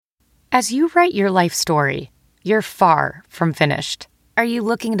As you write your life story, you're far from finished. Are you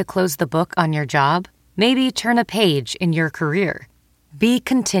looking to close the book on your job? Maybe turn a page in your career? Be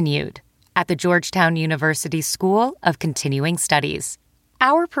continued at the Georgetown University School of Continuing Studies.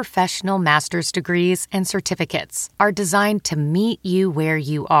 Our professional master's degrees and certificates are designed to meet you where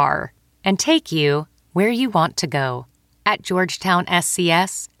you are and take you where you want to go. At Georgetown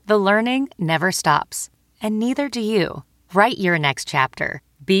SCS, the learning never stops, and neither do you. Write your next chapter.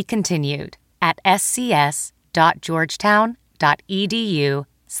 Be continued at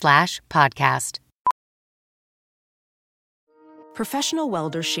scs.georgetown.edu/podcast. Professional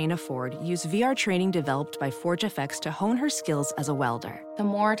welder Shayna Ford used VR training developed by ForgeFX to hone her skills as a welder. The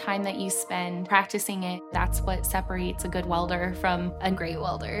more time that you spend practicing it, that's what separates a good welder from a great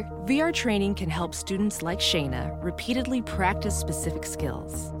welder. VR training can help students like Shayna repeatedly practice specific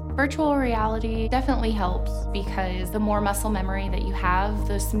skills. Virtual reality definitely helps because the more muscle memory that you have,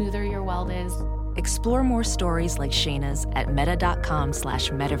 the smoother your weld is. Explore more stories like Shayna's at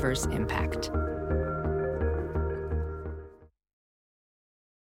meta.com/metaverseimpact.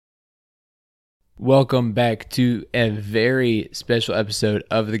 Welcome back to a very special episode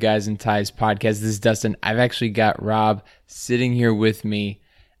of the Guys in Ties podcast. This is Dustin. I've actually got Rob sitting here with me,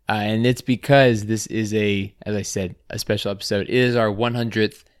 and it's because this is as I said, a special episode. It is our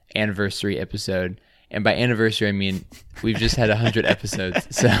 100th anniversary episode, and by anniversary I mean we've just had 100 episodes.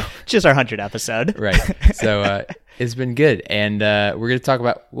 So just our 100th episode, right? So it's been good, and we're gonna talk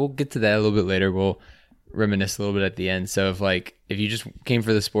about. We'll get to that a little bit later. We'll reminisce a little bit at the end. So if you just came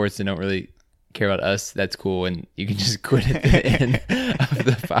for the sports and don't really care about us, that's cool, and you can just quit at the end of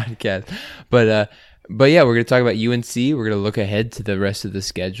the podcast. But yeah, we're gonna talk about UNC. We're gonna look ahead to the rest of the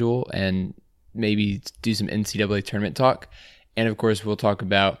schedule and maybe do some NCAA tournament talk. And of course, we'll talk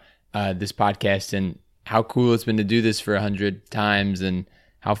about this podcast and how cool it's been to do this for 100 times and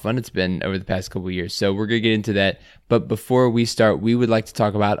how fun it's been over the past couple of years. So we're going to get into that. But before we start, we would like to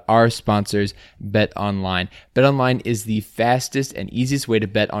talk about our sponsors, BetOnline. BetOnline is the fastest and easiest way to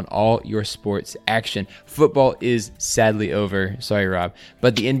bet on all your sports action. Football is sadly over. Sorry, Rob.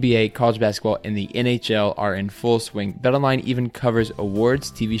 But the NBA, college basketball, and the NHL are in full swing. BetOnline even covers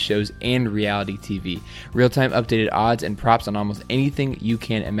awards, TV shows, and reality TV. Real-time updated odds and props on almost anything you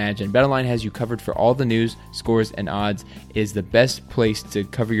can imagine. BetOnline has you covered for all the news, scores, and odds. It is the best place to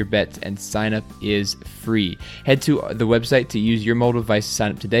cover your bets, and sign up is free. Head to the website to use your mobile device to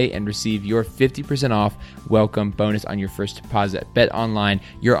sign up today and receive your 50% off welcome bonus on your first deposit. BetOnline,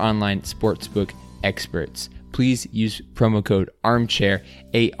 your online sportsbook experts. Please use promo code ARMCHAIR,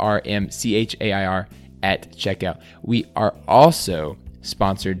 ARMCHAIR, at checkout. We are also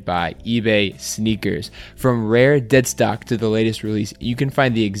sponsored by eBay Sneakers. From rare dead stock to the latest release, you can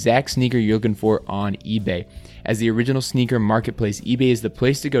find the exact sneaker you're looking for on eBay. As the original sneaker marketplace, eBay is the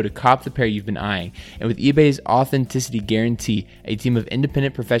place to go to cop the pair you've been eyeing. And with eBay's authenticity guarantee, a team of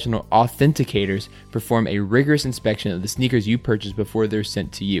independent professional authenticators perform a rigorous inspection of the sneakers you purchase before they're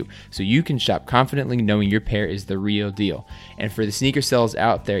sent to you, so you can shop confidently knowing your pair is the real deal. And for the sneaker sellers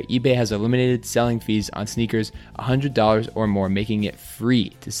out there, eBay has eliminated selling fees on sneakers $100 or more, making it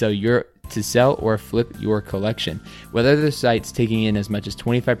free to sell or flip your collection. Whether the site's taking in as much as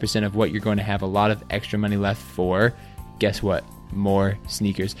 25% of what you're going to have a lot of extra money left for, guess what? More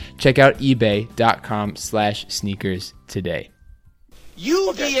sneakers. Check out ebay.com/sneakers today.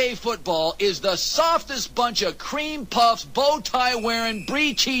 UVA football is the softest bunch of cream puffs, bow tie wearing,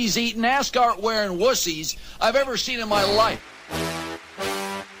 brie cheese eating, ascot wearing wussies I've ever seen in my life.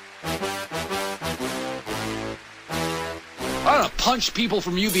 I'm gonna punch people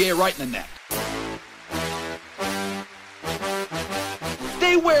from UVA right in the neck.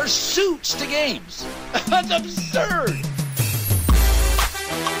 They wear suits to games. That's absurd.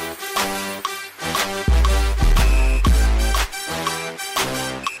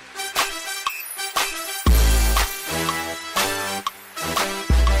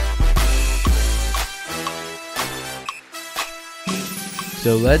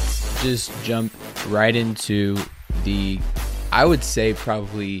 So let's just jump right into I would say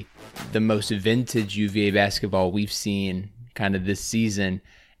probably the most vintage UVA basketball we've seen kind of this season.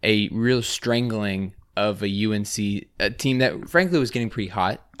 A real strangling of a UNC a team that frankly was getting pretty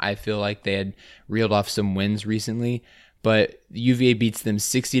hot. I feel like they had reeled off some wins recently, but UVA beats them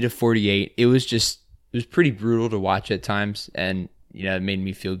 60-48. It was pretty brutal to watch at times, and it made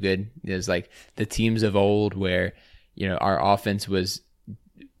me feel good. It was like the teams of old where our offense was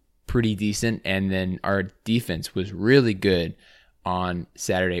pretty decent, and then our defense was really good on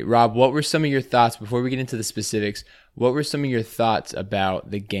Saturday. Rob, what were some of your thoughts before we get into the specifics? What were some of your thoughts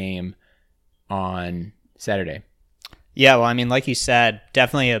about the game on Saturday? Yeah, well, I mean, like you said,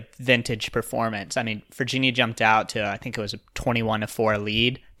 definitely a vintage performance. I mean, Virginia jumped out to, I think it was a 21-4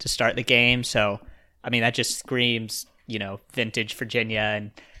 lead to start the game. So, I mean, that just screams, vintage Virginia.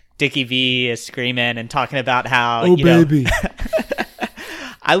 And Dickie V is screaming and talking about how, baby.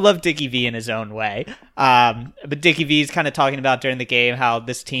 I love Dickie V in his own way. But Dickie V is kind of talking about during the game how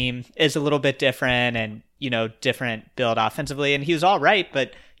this team is a little bit different and, different build offensively. And he was all right.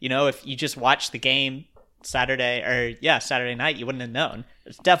 But, if you just watch the game Saturday night, you wouldn't have known.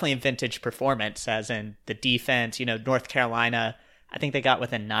 It's definitely a vintage performance, as in the defense. North Carolina, I think they got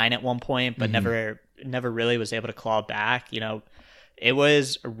within 9 at one point, but never really was able to claw back. It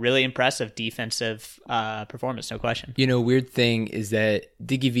was a really impressive defensive performance, no question. Weird thing is that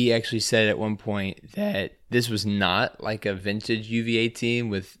Dickie V actually said at one point that this was not like a vintage UVA team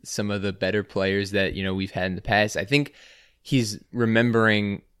with some of the better players that, we've had in the past. I think he's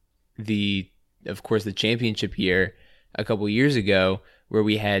remembering of course, the championship year a couple years ago, where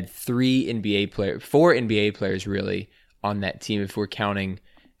we had 4 NBA players really on that team, if we're counting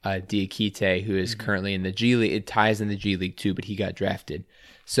Diakite, who is currently in the G League. It ties in the G League too, but he got drafted.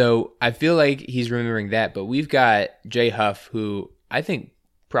 So I feel like he's remembering that. But we've got Jay Huff, who I think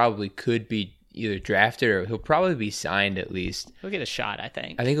probably could be either drafted or he'll probably be signed at least. He'll get a shot, I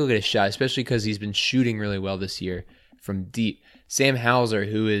think. I think he'll get a shot, especially because he's been shooting really well this year from deep. Sam Hauser,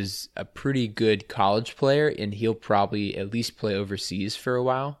 who is a pretty good college player, and he'll probably at least play overseas for a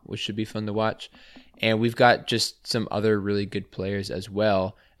while, which should be fun to watch. And we've got just some other really good players as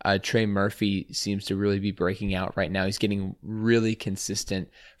well. Trey Murphy seems to really be breaking out right now. He's getting really consistent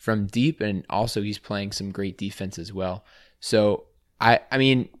from deep, and also he's playing some great defense as well. So, I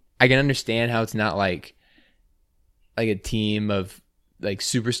mean, I can understand how it's not like a team of like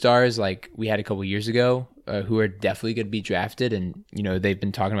superstars like we had a couple years ago, who are definitely going to be drafted, and they've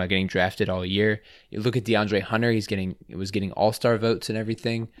been talking about getting drafted all year. You look at DeAndre Hunter; was getting all-star votes and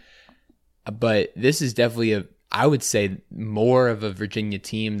everything. But this is definitely I would say, more of a Virginia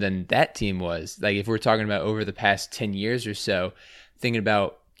team than that team was. Like if we're talking about over the past 10 years or so, thinking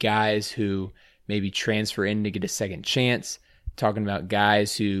about guys who maybe transfer in to get a second chance, talking about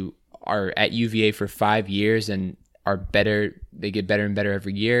guys who are at UVA for 5 years and are better. They get better and better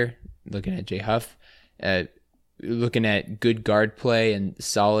every year. Looking at Jay Huff, looking at good guard play and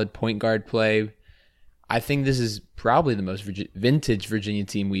solid point guard play. I think this is probably the most vintage Virginia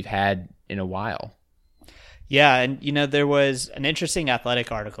team we've had in a while. Yeah, and there was an interesting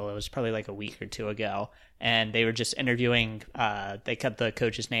Athletic article. It was probably like a week or two ago, and they were just interviewing, they kept the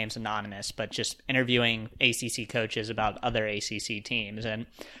coaches' names anonymous, but just interviewing ACC coaches about other ACC teams. And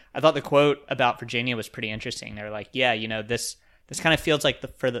I thought the quote about Virginia was pretty interesting. They were like, yeah, this kind of feels like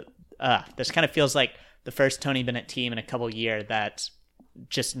this kind of feels like the first Tony Bennett team in a couple years that's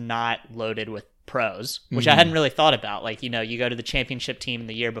just not loaded with pros, which I hadn't really thought about. Like, you go to the championship team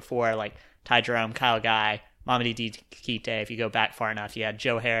the year before, like Ty Jerome, Kyle Guy, Mamadi Diakite. If you go back far enough, you had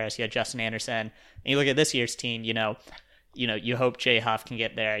Joe Harris, you had Justin Anderson. And you look at this year's team, you hope Jay Huff can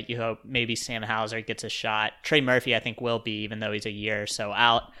get there. You hope maybe Sam Hauser gets a shot. Trey Murphy, I think, will be, even though he's a year or so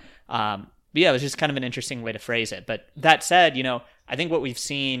out. But yeah, it was just kind of an interesting way to phrase it. But that said, I think what we've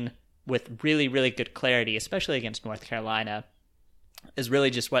seen with really, really good clarity, especially against North Carolina, is really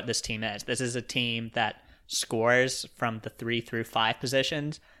just what this team is. This is a team that scores from the 3 through 5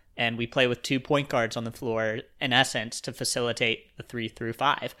 positions, and we play with 2 point guards on the floor, in essence, to facilitate the 3 through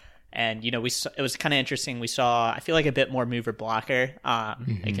 5. And, it was kind of interesting. We saw, I feel like, a bit more mover blocker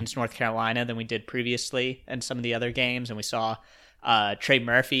against North Carolina than we did previously in some of the other games. And we saw Trey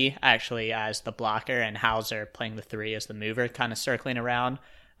Murphy actually as the blocker and Hauser playing the 3 as the mover, kind of circling around.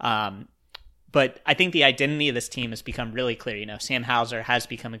 But I think the identity of this team has become really clear. Sam Hauser has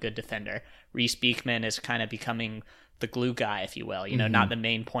become a good defender. Reese Beekman is kind of becoming the glue guy, if you will. Not the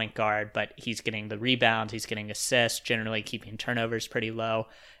main point guard, but he's getting the rebounds, he's getting assists, generally keeping turnovers pretty low.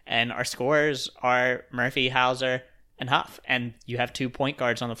 And our scorers are Murphy, Hauser, and Huff. And you have 2 point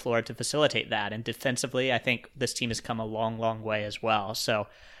guards on the floor to facilitate that. And defensively, I think this team has come a long, long way as well. So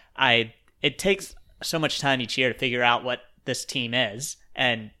it takes so much time each year to figure out what this team is.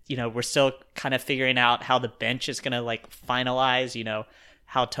 And, we're still kind of figuring out how the bench is going to finalize,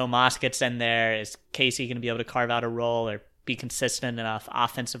 how Tomas gets in there. Is Casey going to be able to carve out a role or be consistent enough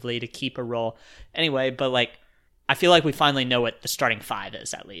offensively to keep a role? Anyway, but I feel like we finally know what the starting 5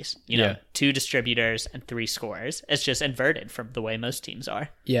 is, at least. 2 distributors and 3 scorers. It's just inverted from the way most teams are.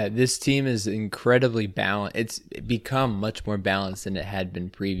 Yeah, this team is incredibly balanced. It's become much more balanced than it had been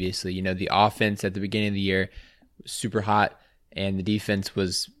previously. The offense at the beginning of the year was super hot, and the defense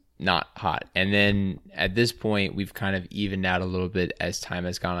was not hot. And then at this point, we've kind of evened out a little bit as time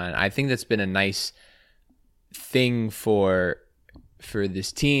has gone on. I think that's been a nice thing for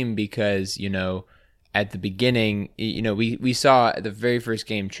this team because, at the beginning, we saw at the very first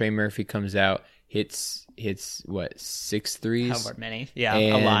game, Trey Murphy comes out, hits what, 6 threes? However many. Yeah,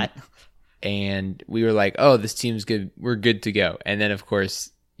 a lot. And we were like, oh, this team's good. We're good to go. And then, of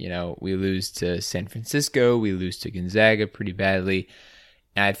course, we lose to San Francisco. We lose to Gonzaga pretty badly.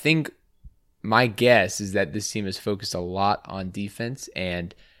 And I think my guess is that this team is focused a lot on defense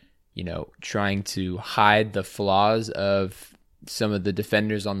and, trying to hide the flaws of some of the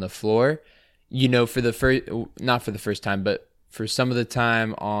defenders on the floor. For the not for the first time, but for some of the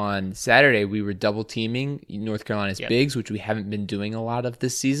time on Saturday, we were double teaming North Carolina's bigs, which we haven't been doing a lot of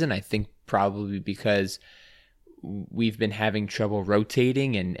this season. I think probably because we've been having trouble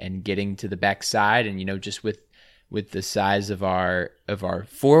rotating and getting to the backside, and just with the size of our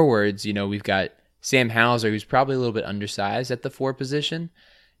forwards, we've got Sam Hauser, who's probably a little bit undersized at the 4 position,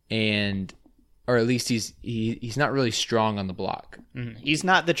 or at least he's not really strong on the block. Mm-hmm. He's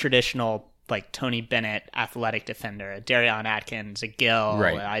not the traditional like Tony Bennett athletic defender, a Darion Atkins, a Gill,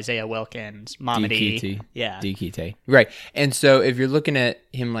 right. Isaiah Wilkins, Mamadi. Dikite. Right. And so if you're looking at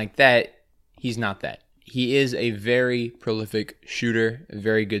him like that, he's not that. He is a very prolific shooter, a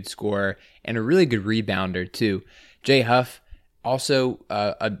very good scorer, and a really good rebounder too. Jay Huff, also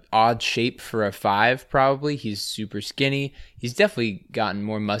an odd shape for a 5 probably. He's super skinny. He's definitely gotten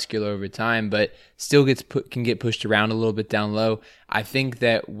more muscular over time, but still can get pushed around a little bit down low. I think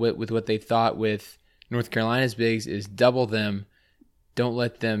that with what they thought with North Carolina's bigs is double them, don't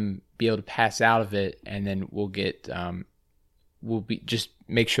let them be able to pass out of it, and then we'll just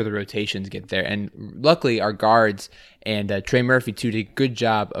make sure the rotations get there. And luckily our guards and Trey Murphy too did a good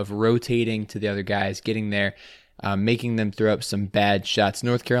job of rotating to the other guys, getting there, making them throw up some bad shots.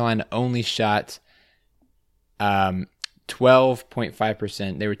 North Carolina only shot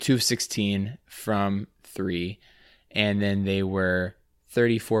 12.5%. They were 2 of 16 from 3, and then they were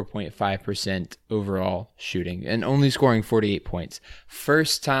 34.5% overall shooting and only scoring 48 points.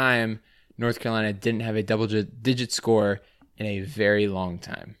 First time North Carolina didn't have a double-digit score in a very long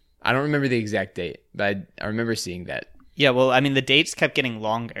time. I don't remember the exact date, but I remember seeing that. Yeah, well, I mean, the dates kept getting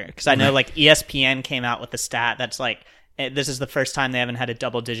longer because I know like ESPN came out with a stat that's like, this is the first time they haven't had a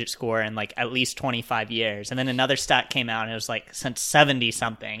double-digit score in like at least 25 years. And then another stat came out and it was like since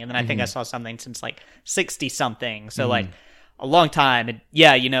 70-something. And then I think I saw something since like 60-something. So like a long time. And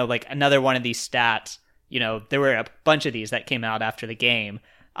yeah, like another one of these stats, there were a bunch of these that came out after the game.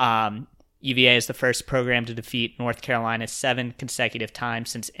 UVA is the first program to defeat North Carolina 7 consecutive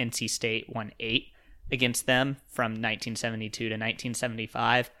times since NC State won 8 against them from 1972 to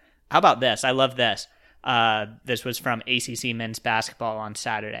 1975. How about this? I love this. This was from ACC men's basketball on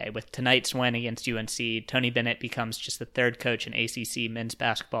Saturday. With tonight's win against UNC, Tony Bennett becomes just the 3rd coach in ACC men's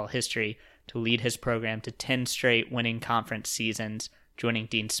basketball history to lead his program to 10 straight winning conference seasons, joining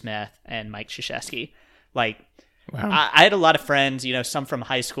Dean Smith and Mike Krzyzewski. Like, wow. I had a lot of friends, some from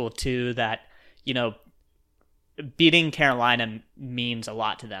high school too, that, beating Carolina means a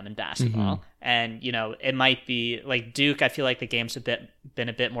lot to them in basketball. Mm-hmm. And, it might be like Duke. I feel like the game's been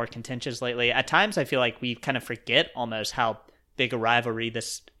a bit more contentious lately. At times, I feel like we kind of forget almost how big a rivalry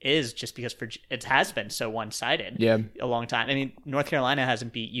this is just because it has been so one-sided a long time. I mean, North Carolina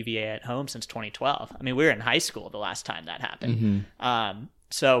hasn't beat UVA at home since 2012. I mean, we were in high school the last time that happened. Mm-hmm.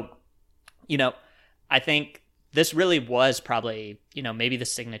 So, I think this really was probably, maybe the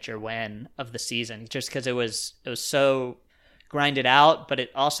signature win of the season, just because it was so grinded out, but it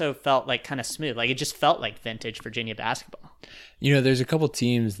also felt like kind of smooth. Like it just felt like vintage Virginia basketball. There's a couple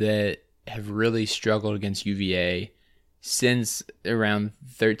teams that have really struggled against UVA since around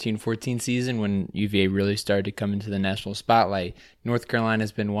 13-14 season when UVA really started to come into the national spotlight. North Carolina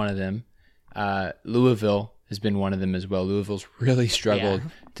has been one of them. Louisville has been one of them as well. Louisville's really struggled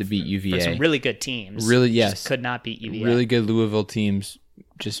to beat UVA. For some really good teams. Really, yes. Just could not beat UVA. Really good Louisville teams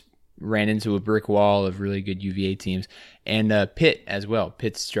just ran into a brick wall of really good UVA teams. And Pitt as well.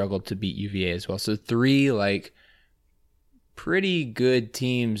 Pitt struggled to beat UVA as well. So 3 pretty good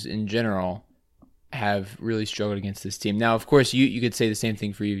teams in general have really struggled against this team. Now, of course, you could say the same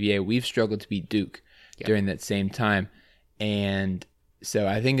thing for UVA. We've struggled to beat Duke during that same time. And so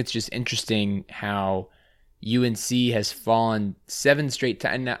I think it's just interesting how UNC has fallen 7 straight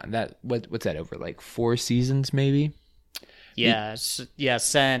times. What's that over? Like 4 seasons, maybe? Yeah,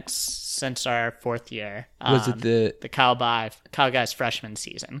 since our 4th year. Was it the Kyle Guy's freshman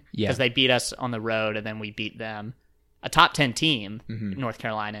season? Yeah, because they beat us on the road, and then we beat them, a top 10 team, North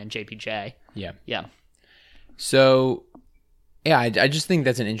Carolina and JPJ. Yeah. So, I just think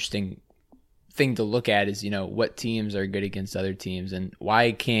that's an interesting thing to look at is what teams are good against other teams, and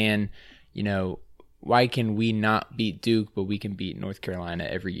why can why can we not beat Duke, but we can beat North Carolina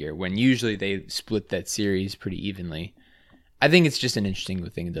every year when usually they split that series pretty evenly? I think it's just an interesting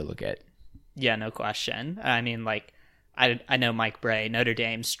thing to look at. Yeah, no question. I mean, like, I know Mike Bray, Notre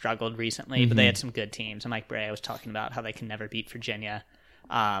Dame struggled recently, but they had some good teams. And Mike Bray was talking about how they can never beat Virginia.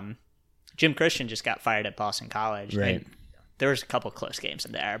 Jim Christian just got fired at Boston College. Right. There was a couple close games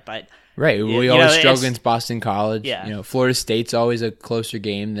in there, but right. We always struggle against Boston College. Yeah. Florida State's always a closer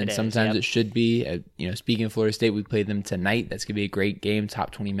game than sometimes yep. it should be. Speaking of Florida State, we played them tonight. That's gonna be a great game,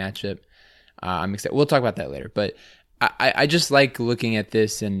 top 20 matchup. I'm excited. We'll talk about that later, but I just like looking at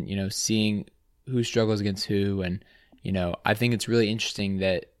this and seeing who struggles against who, and I think it's really interesting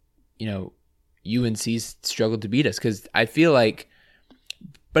that UNC's struggled to beat us because I feel like.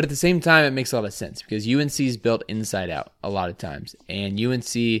 But at the same time, it makes a lot of sense because UNC is built inside out a lot of times. And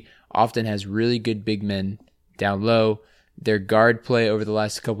UNC often has really good big men down low. Their guard play over the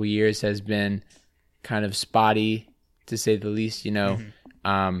last couple of years has been kind of spotty, to say the least.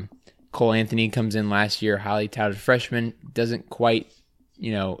 Cole Anthony comes in last year, highly touted freshman, doesn't quite,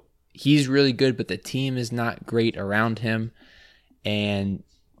 he's really good, but the team is not great around him. And,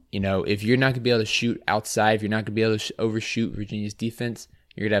 if you're not going to be able to shoot outside, if you're not going to be able to overshoot Virginia's defense,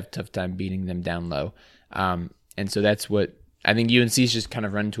 you're going to have a tough time beating them down low. And so that's what I think UNC's just kind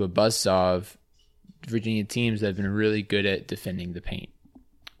of run into a buzzsaw of Virginia teams that have been really good at defending the paint.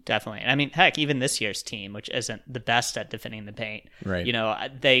 Definitely. I mean, heck, even this year's team, which isn't the best at defending the paint,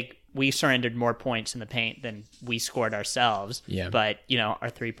 right? We surrendered more points in the paint than we scored ourselves. Yeah. But, our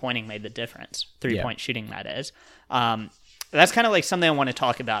three-pointing made the difference. Three-point shooting, that is. That's kind of like something I want to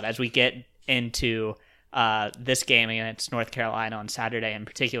talk about as we get into this game against North Carolina on Saturday in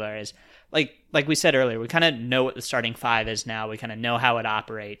particular. Is like we said earlier, we kind of know what the starting five is now. We kind of know how it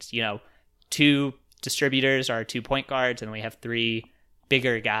operates. Two distributors are 2 point guards, and we have three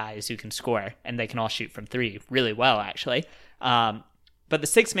bigger guys who can score, and they can all shoot from three really well, actually. But the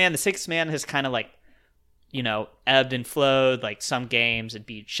sixth man has kind of ebbed and flowed. Like some games it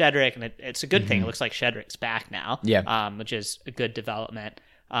beat Shedrick, and it's a good thing. It looks like Shedrick's back now, which is a good development.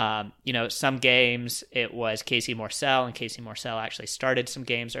 Some games it was Casey Morsell, and Casey Morsell actually started some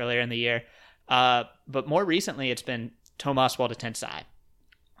games earlier in the year. But more recently, it's been Tomas Woldetensae,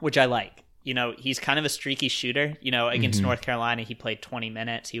 which I like. He's kind of a streaky shooter. Against North Carolina, he played 20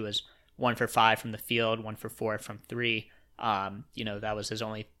 minutes. He was 1 for 5 from the field, 1 for 4 from 3. That was his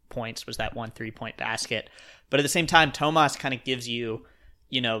only points, was that 1 3-point basket. But at the same time, Tomas kind of gives you,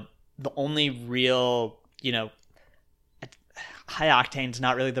 the only real, high octane is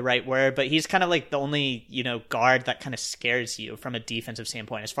not really the right word, but he's kind of like the only, guard that kind of scares you from a defensive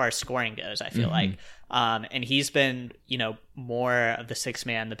standpoint as far as scoring goes, I feel like. And he's been, more of the sixth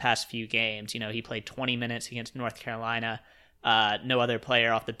man the past few games. He played 20 minutes against North Carolina. No other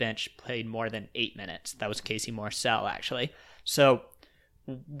player off the bench played more than 8 minutes. That was Casey Morsell, actually. So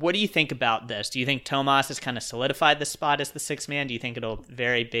what do you think about this? Do you think Tomas has kind of solidified the spot as the sixth man? Do you think it'll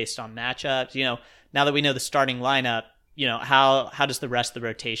vary based on matchups? Now that we know the starting lineup, how does the rest of the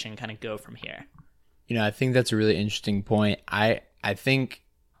rotation kind of go from here? I think that's a really interesting point. I think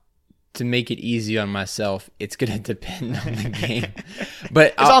to make it easy on myself, it's going to depend on the game.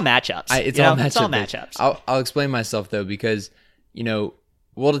 But it's all matchups. It's all matchups. I'll explain myself though, because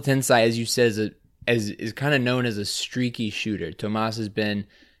Woldetensae, as you said, is kind of known as a streaky shooter. Tomas has been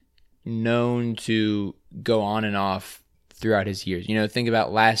known to go on and off throughout his years. Think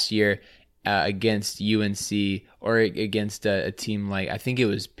about last year. Against UNC or against a team like, I think it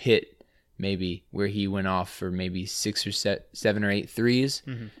was Pitt, maybe, where he went off for maybe 6 or 7 or 8 threes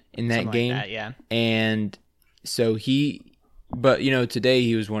in that Something game. Like that, yeah. And so today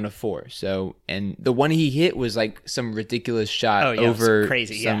he was 1 of 4. So, and the one he hit was like some ridiculous shot over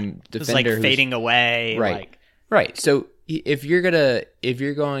crazy, some defender. It was like fading away. Right. Right. So if you're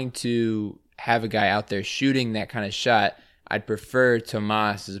going to have a guy out there shooting that kind of shot, I'd prefer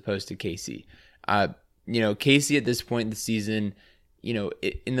Tomas as opposed to Casey. Casey at this point in the season, in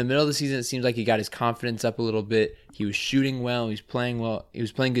the middle of the season, it seems like he got his confidence up a little bit. He was shooting well. He was playing well. He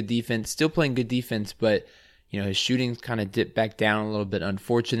was playing good defense, still playing good defense, but, his shooting kind of dipped back down a little bit,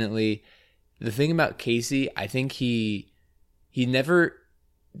 unfortunately. The thing about Casey, I think he never,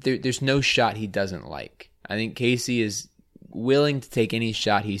 there's no shot he doesn't like. I think Casey is willing to take any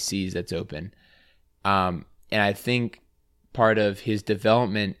shot he sees that's open. And I think part of his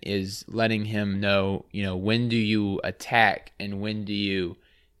development is letting him know, when do you attack and when do you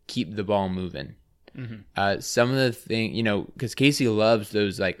keep the ball moving. Some of the things, because Casey loves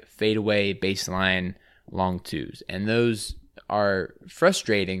those like fadeaway baseline long twos, and those are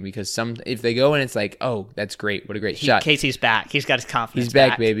frustrating because if they go in, it's like, oh, that's great. What a great shot. Casey's back. He's got his confidence He's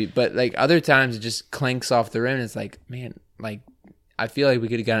back, baby. But like other times it just clanks off the rim. And it's like, man, like I feel like we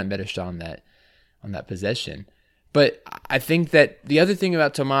could have gotten a better shot on that possession. But I think that the other thing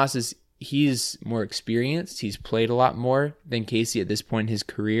about Tomas is he's more experienced. He's played a lot more than Casey at this point in his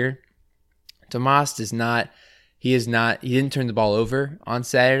career. Tomas he didn't turn the ball over on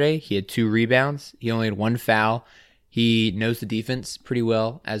Saturday. He had 2 rebounds. He only had 1 foul. He knows the defense pretty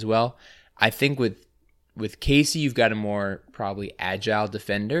well as well. I think with Casey, you've got a more probably agile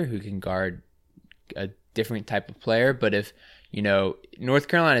defender who can guard a different type of player. But if, North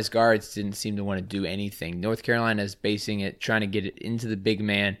Carolina's guards didn't seem to want to do anything. North Carolina's basing it, trying to get it into the big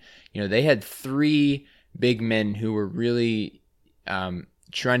man. They had 3 big men who were really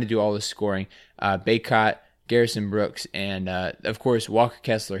trying to do all the scoring. Baycott, Garrison Brooks, and of course Walker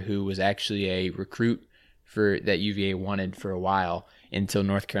Kessler, who was actually a recruit that UVA wanted for a while until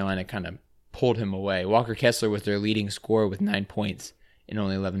North Carolina kind of pulled him away. Walker Kessler was their leading scorer with 9 points in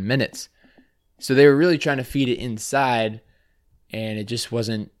only 11 minutes. So they were really trying to feed it inside, and it just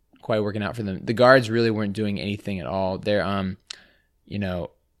wasn't quite working out for them. The guards really weren't doing anything at all. They're,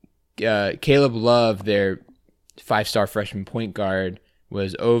 Caleb Love, their 5-star freshman point guard,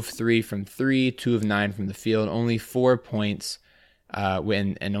 was 0 of 3 from 3, 2 of 9 from the field, only 4 points,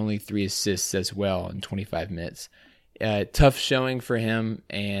 and only 3 assists as well in 25 minutes. Tough showing for him,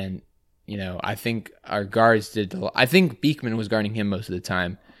 and I think our guards did. I think Beekman was guarding him most of the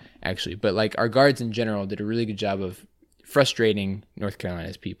time, actually, but like our guards in general did a really good job of frustrating North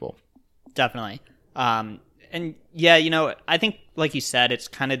Carolina's people. Definitely, and yeah, I think like you said, it's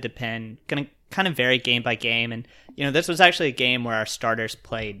gonna kind of vary game by game, and this was actually a game where our starters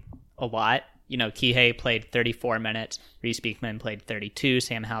played a lot. Kihei played 34 minutes, Reese Beekman played 32,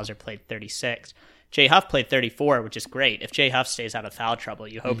 Sam Hauser played 36, Jay Huff played 34, which is great. If Jay Huff stays out of foul trouble,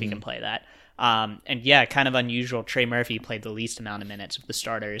 you hope he can play that. And yeah, kind of unusual. Trey Murphy played the least amount of minutes of the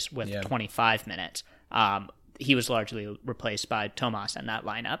starters with 25 minutes. He was largely replaced by Tomas in that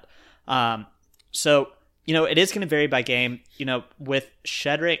lineup. So it is going to vary by game. With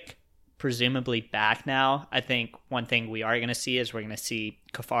Shedrick presumably back now, I think one thing we are going to see is we're going to see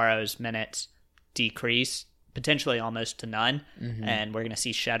Cafaro's minutes decrease, potentially almost to none, and we're going to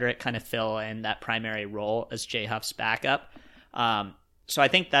see Shedrick kind of fill in that primary role as Jay Huff's backup. So I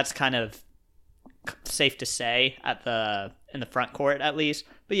think that's kind of safe to say in the front court at least.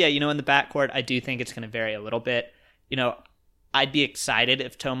 But yeah, in the back court, I do think it's going to vary a little bit. I'd be excited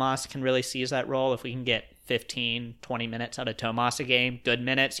if Tomas can really seize that role, if we can get 15, 20 minutes out of Tomas a game, good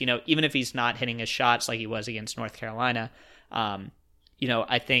minutes, even if he's not hitting his shots like he was against North Carolina.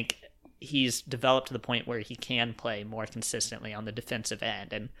 I think he's developed to the point where he can play more consistently on the defensive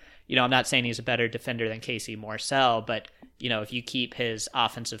end. And, I'm not saying he's a better defender than Casey Morsell, but, if you keep his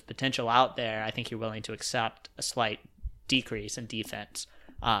offensive potential out there, I think you're willing to accept a slight decrease in defense.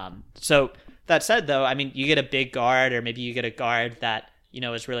 So that said, though, you get a big guard, or maybe you get a guard that,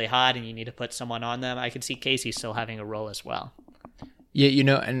 is really hot and you need to put someone on them. I could see Casey still having a role as well.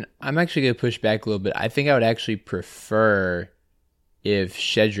 Yeah, and I'm actually going to push back a little bit. I think I would actually prefer if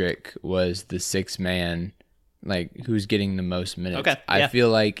Shedrick was the 6th man, like who's getting the most minutes. Okay, I feel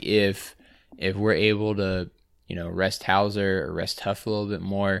like if we're able to, rest Hauser or rest Huff a little bit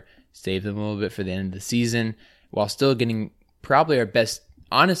more, save them a little bit for the end of the season, while still getting probably our best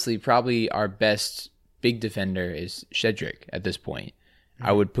big defender is Shedrick at this point.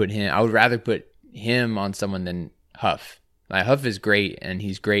 I would rather put him on someone than Huff. Like, Huff is great, and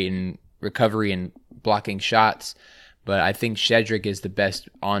he's great in recovery and blocking shots, but I think Shedrick is the best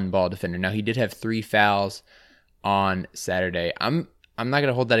on-ball defender. Now, he did have 3 fouls on Saturday. I'm not going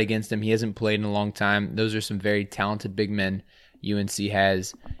to hold that against him. He hasn't played in a long time. Those are some very talented big men UNC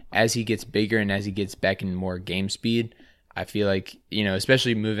has. As he gets bigger and as he gets back in more game speed, I feel like,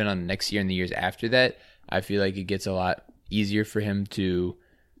 especially moving on next year and the years after that, I feel like it gets a lot easier for him to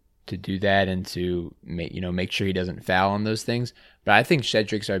do that and to make sure he doesn't foul on those things. But I think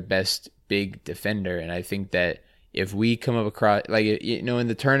Shedrick's our best big defender, and I think that if we come up across in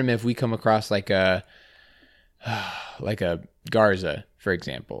the tournament, if we come across like a Garza, for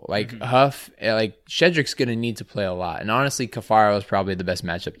example, Huff, Shedrick's gonna need to play a lot, and honestly, Cafaro is probably the best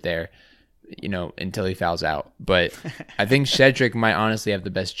matchup there, until he fouls out. But I think Shedrick might honestly have the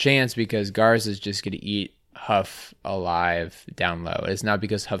best chance because Garza's just gonna eat Huff alive down low. It's not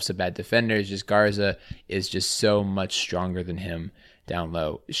because Huff's a bad defender. It's just Garza is just so much stronger than him down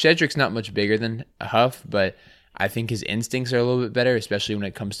low. Shedrick's not much bigger than Huff, but I think his instincts are a little bit better, especially when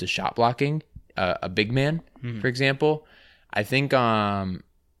it comes to shot blocking. A big man, for example. I think, there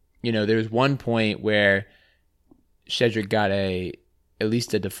was one point where Shedrick got at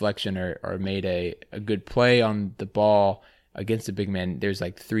least a deflection or made a good play on the ball against the big man. There's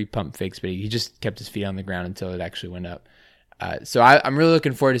like 3 pump fakes, but he just kept his feet on the ground until it actually went up. So I'm really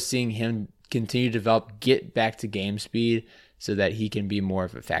looking forward to seeing him continue to develop, get back to game speed so that he can be more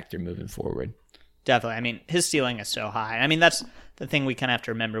of a factor moving forward. Definitely. I mean, his ceiling is so high. I mean, that's the thing we kind of have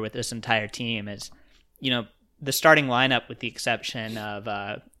to remember with this entire team is, the starting lineup, with the exception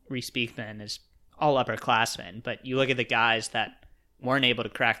of Reese Beekman, is all upperclassmen. But you look at the guys that weren't able to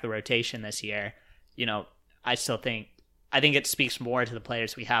crack the rotation this year, I think it speaks more to the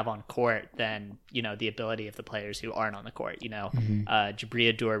players we have on court than, the ability of the players who aren't on the court. Jabri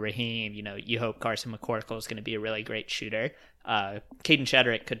Abdur-Rahim, you hope Carson McCorkle is going to be a really great shooter. Caden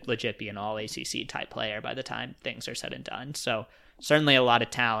Shedrick could legit be an all ACC type player by the time things are said and done. So certainly a lot of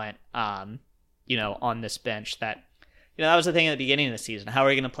talent, on this bench that, that was the thing at the beginning of the season. How are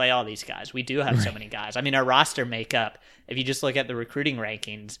we going to play all these guys? We do have so many guys. I mean, our roster makeup, if you just look at the recruiting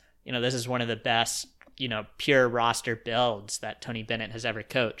rankings, this is one of the best, pure roster builds that Tony Bennett has ever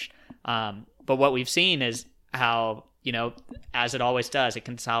coached. But what we've seen is how, as it always does, it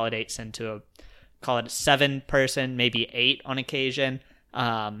consolidates into call it a 7-person, maybe 8 on occasion,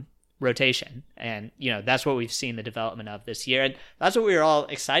 rotation. And, that's what we've seen the development of this year. And that's what we were all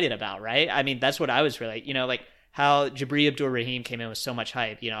excited about, right? I mean, that's what I was really, like how Jabri Abdur-Rahim came in with so much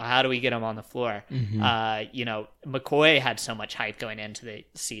hype. How do we get him on the floor? Mm-hmm. McCoy had so much hype going into the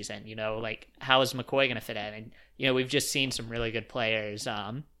season. Like how is McCoy going to fit in? And we've just seen some really good players.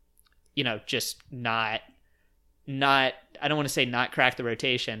 Just not. I don't want to say not crack the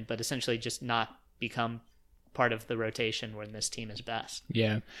rotation, but essentially just not become part of the rotation when this team is best.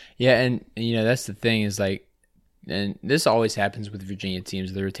 Yeah, and that's the thing is like, and this always happens with Virginia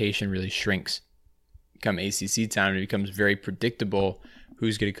teams. The rotation really shrinks. Come ACC time, it becomes very predictable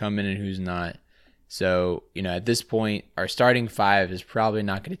who's going to come in and who's not. So, at this point, our starting 5 is probably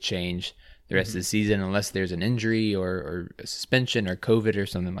not going to change the rest of the season unless there's an injury or a suspension or COVID or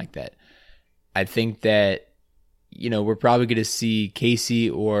something like that. I think that, we're probably going to see Casey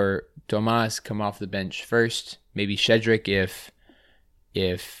or Tomas come off the bench first, maybe Shedrick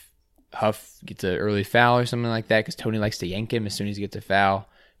if Huff gets an early foul or something like that, because Tony likes to yank him as soon as he gets a foul,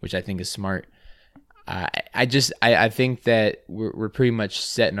 which I think is smart. I think that we're pretty much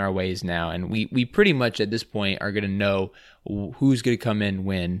set in our ways now, and we pretty much at this point are going to know who's going to come in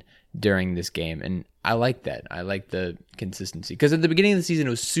when during this game, and I like that. I like the consistency, because at the beginning of the season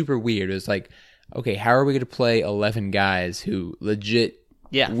it was super weird. It was like, okay, how are we going to play 11 guys who legit?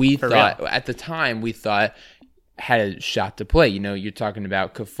 Yeah, we thought real. At the time we thought had a shot to play. You're talking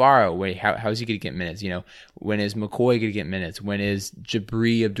about Kafaro. Wait, how is he going to get minutes? When is McCoy going to get minutes? When is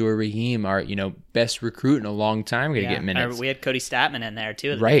Jabri Abdur-Rahim, our best recruit in a long time, going to get minutes? We had Cody Statman in there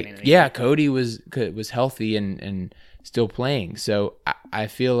too. Right. Yeah, Cody was healthy and still playing. So I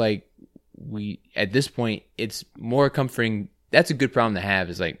feel like we at this point it's more comforting. That's a good problem to have.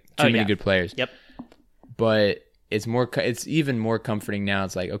 Is like too many good players. Yep. But it's even more comforting now.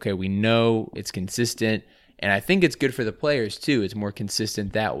 It's like, okay, we know it's consistent. And I think it's good for the players too. It's more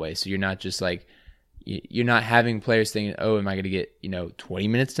consistent that way. So you're not just like, you're not having players thinking, oh, am I going to get 20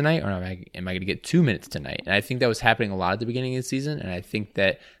 minutes tonight, or am I going to get 2 minutes tonight? And I think that was happening a lot at the beginning of the season, and I think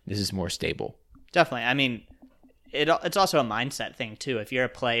that this is more stable. Definitely. I mean, it's also a mindset thing too. If you're a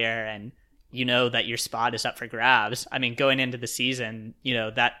player and you know that your spot is up for grabs, I mean, going into the season,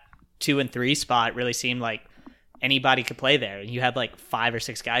 that 2 and 3 spot really seemed like anybody could play there. You had like 5 or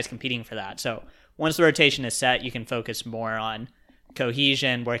 6 guys competing for that. So once the rotation is set, you can focus more on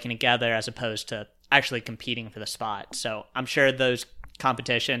cohesion, working together, as opposed to actually competing for the spot. So I'm sure those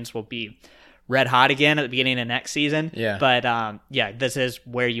competitions will be red hot again at the beginning of next season. Yeah. But this is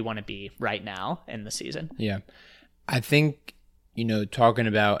where you want to be right now in the season. Yeah. I think, talking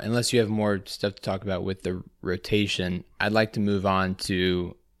about, unless you have more stuff to talk about with the rotation, I'd like to move on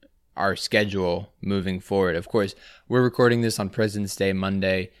to our schedule moving forward. Of course, we're recording this on President's Day,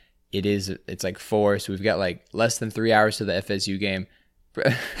 Monday. It's like 4, so we've got like less than 3 hours to the FSU game.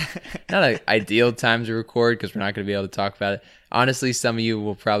 Not an ideal time to record because we're not going to be able to talk about it. Honestly, some of you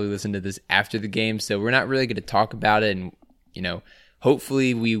will probably listen to this after the game, so we're not really going to talk about it. And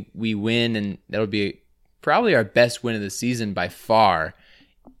hopefully we win, and that'll be probably our best win of the season by far.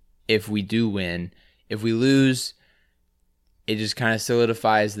 If we do win, if we lose, it just kind of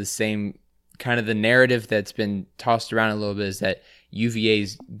solidifies the same kind of the narrative that's been tossed around a little bit, is that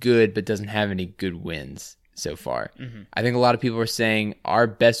UVA's good but doesn't have any good wins so far. Mm-hmm. I think a lot of people are saying our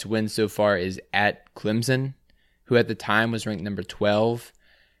best win so far is at Clemson, who at the time was ranked number 12,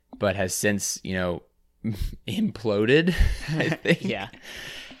 but has since, imploded, I think. Yeah.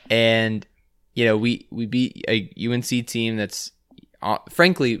 And we beat a UNC team that's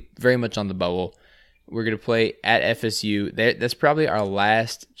frankly very much on the bubble. We're going to play at FSU. That's probably our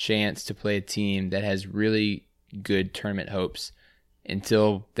last chance to play a team that has really good tournament hopes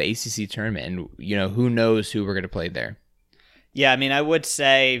until the ACC tournament. And, who knows who we're going to play there. Yeah, I mean, I would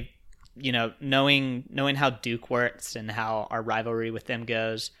say, knowing how Duke works and how our rivalry with them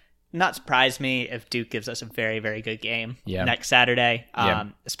goes, not surprise me if Duke gives us a very, very good game next Saturday.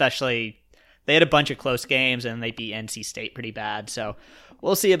 Especially, they had a bunch of close games and they beat NC State pretty bad. So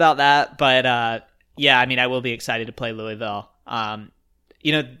we'll see about that. But I mean, I will be excited to play Louisville.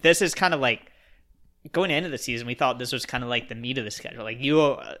 This is kind of like, going into the season, we thought this was kind of like the meat of the schedule. Like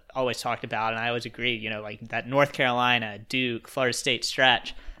you always talked about, and I always agreed, like that North Carolina, Duke, Florida State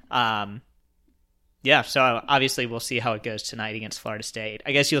stretch. So obviously we'll see how it goes tonight against Florida State.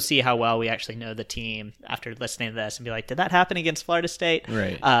 I guess you'll see how well we actually know the team after listening to this and be like, did that happen against Florida State?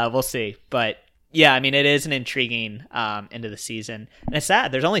 Right. We'll see. But yeah, I mean, it is an intriguing end of the season. And it's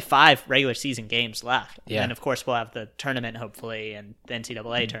sad. There's only 5 regular season games left. Yeah. And of course, we'll have the tournament, hopefully, and the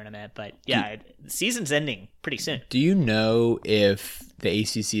NCAA tournament. But yeah, the season's ending pretty soon. Do you know if the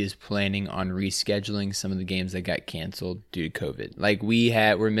ACC is planning on rescheduling some of the games that got canceled due to COVID? Like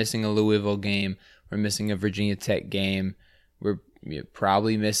we're missing a Louisville game. We're missing a Virginia Tech game. We're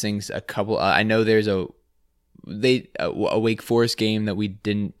probably missing a couple. I know there's a Wake Forest game that we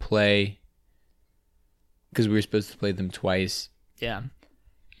didn't play because we were supposed to play them twice. Yeah.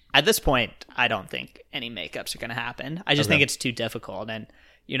 At this point, I don't think any makeups are going to happen. I just think it's too difficult. And,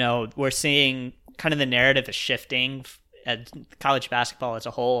 we're seeing kind of the narrative is shifting at college basketball as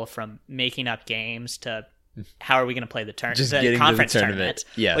a whole from making up games to how are we going to play the conference tournament?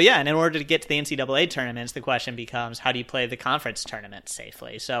 Yeah. Well, yeah. And in order to get to the NCAA tournaments, the question becomes, how do you play the conference tournament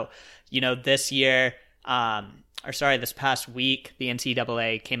safely? So, this year, this past week, the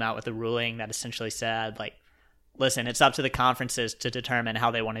NCAA came out with a ruling that essentially said, like, listen, it's up to the conferences to determine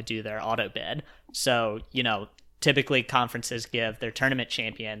how they want to do their auto bid. So, typically conferences give their tournament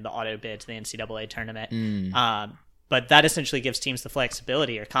champion the auto bid to the NCAA tournament. But that essentially gives teams the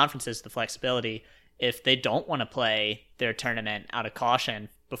flexibility, or conferences the flexibility, if they don't want to play their tournament out of caution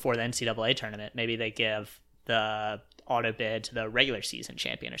before the NCAA tournament, maybe they give the auto bid to the regular season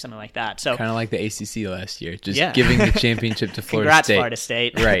champion or something like that. So kind of like the ACC last year, just giving the championship to Florida Congrats, State. Florida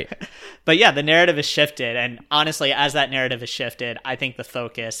State. Right. But yeah, the narrative has shifted. And honestly, as that narrative has shifted, I think the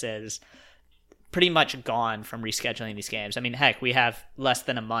focus is pretty much gone from rescheduling these games. I mean, heck, we have less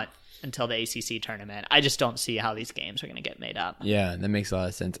than a month until the ACC tournament. I just don't see how these games are going to get made up. Yeah, that makes a lot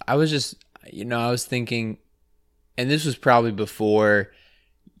of sense. I was just, I was thinking, and this was probably before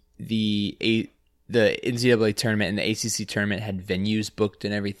the NCAA tournament and the ACC tournament had venues booked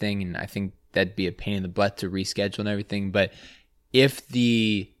and everything, and I think that'd be a pain in the butt to reschedule and everything. But if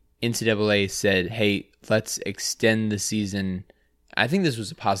the NCAA said, hey, let's extend the season, I think this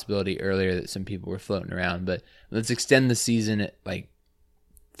was a possibility earlier that some people were floating around, but let's extend the season at like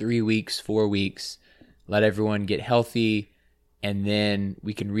 3 weeks, 4 weeks, let everyone get healthy, and then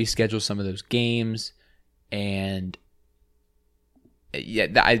we can reschedule some of those games. And yeah,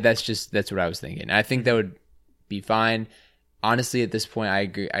 that's what I was thinking. I think that would be fine. Honestly, at this point, I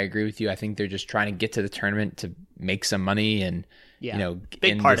agree with you. I think they're just trying to get to the tournament to make some money and,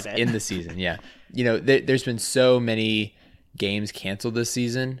 big part of it in the season. Yeah. There's been so many games canceled this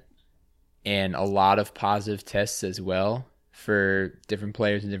season and a lot of positive tests as well for different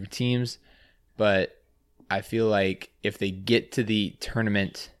players and different teams. But I feel like if they get to the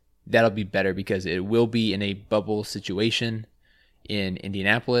tournament, that'll be better because it will be in a bubble situation in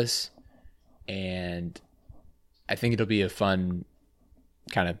Indianapolis, and I think it'll be a fun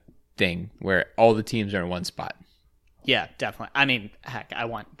kind of thing where all the teams are in one spot. Yeah, definitely. I mean, heck, I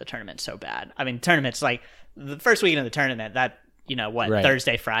want the tournament so bad. I mean, tournaments like the first weekend of the tournament, that, right.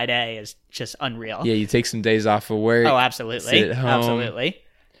 Thursday, Friday is just unreal. Yeah, you take some days off of work. Oh, absolutely. Sit at home. Absolutely.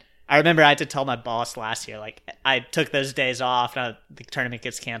 I remember I had to tell my boss last year, like, I took those days off and the tournament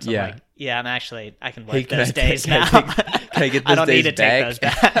gets canceled. Yeah. I'm like, yeah, I can work those days now. Can I get those I don't days need to back? take those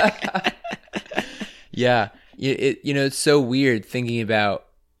back. Yeah. It's so weird thinking about,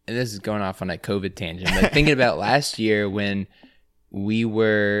 and this is going off on a COVID tangent, but thinking about last year when we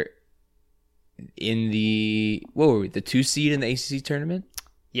were in the 2 seed in the ACC tournament?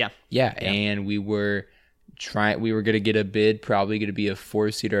 Yeah. Yeah. And we were going to get a bid, probably going to be a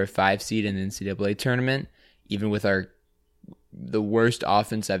 4 seed or a 5 seed in the NCAA tournament, even with the worst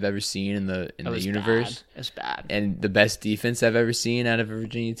offense I've ever seen in the universe. It was bad. And the best defense I've ever seen out of a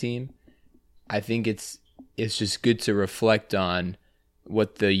Virginia team. I think it's just good to reflect on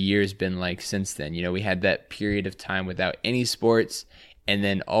what the year's been like since then. We had that period of time without any sports, and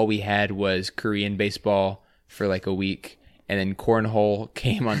then all we had was Korean baseball for like a week, and then cornhole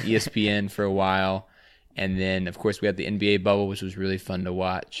came on ESPN for a while, and then of course we had the NBA bubble, which was really fun to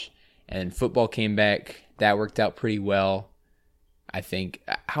watch, and then football came back. That worked out pretty well, I think.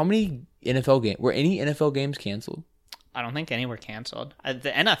 How many NFL games were any NFL games canceled? I don't think any were canceled.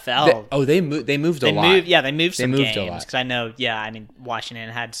 The NFL. They moved a lot. They moved some moved games a lot. because I know. Yeah, I mean Washington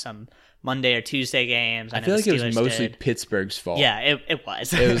had some Monday or Tuesday games. I know feel like the it was Steelers mostly did. Pittsburgh's fault. Yeah, it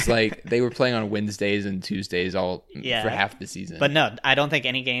was. It was like they were playing on Wednesdays and Tuesdays for half the season. But no, I don't think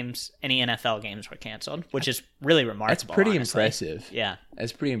any NFL games were canceled, which is really remarkable. That's pretty honestly. impressive. Yeah,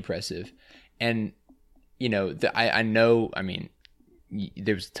 that's pretty impressive. And I know. I mean,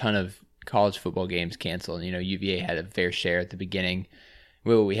 there was a ton of college football games canceled. UVA had a fair share at the beginning.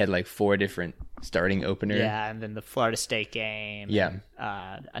 We had like 4 different starting openers. Yeah, and then the Florida State game. Yeah.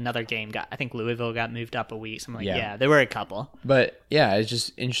 And, another game I think Louisville got moved up a week. Something like Yeah. there were a couple. But yeah, it's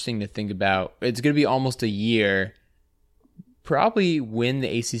just interesting to think about. It's going to be almost a year, probably when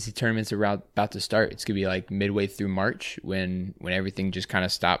the ACC tournament's about to start. It's going to be like midway through March when everything just kind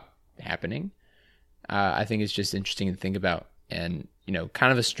of stopped happening. I think it's just interesting to think about, and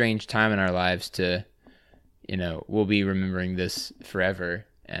kind of a strange time in our lives to, we'll be remembering this forever.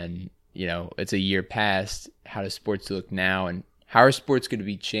 And, it's a year past. How does sports look now? And how are sports going to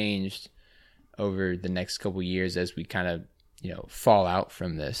be changed over the next couple of years as we kind of, fall out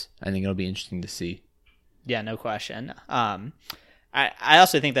from this? I think it'll be interesting to see. Yeah, no question. I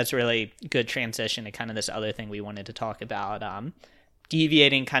also think that's a really good transition to kind of this other thing we wanted to talk about,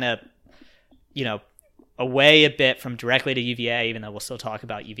 deviating kind of, away a bit from directly to UVA, even though we'll still talk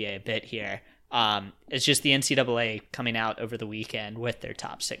about UVA a bit here. It's just the NCAA coming out over the weekend with their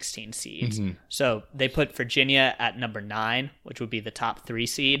top 16 seeds. Mm-hmm. So they put Virginia at number 9, which would be the top 3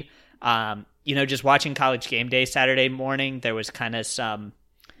 seed. Just watching College Game Day Saturday morning, there was kind of some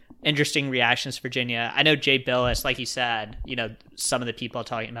interesting reactions to Virginia. I know Jay Billis, like you said, some of the people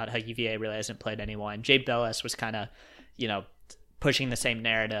talking about how UVA really hasn't played anyone. Jay Billis was kind of, pushing the same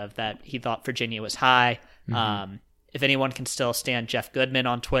narrative that he thought Virginia was high. Mm-hmm. If anyone can still stand Jeff Goodman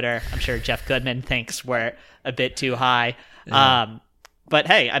on Twitter, I'm sure Jeff Goodman thinks we're a bit too high. Yeah. But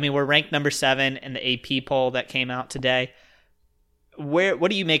hey, I mean, we're ranked number 7 in the AP poll that came out today. What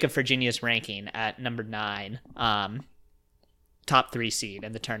do you make of Virginia's ranking at number 9, top 3 seed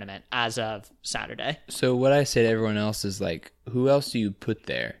in the tournament as of Saturday? So what I say to everyone else is like, who else do you put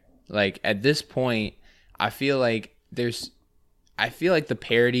there? Like at this point, I feel like the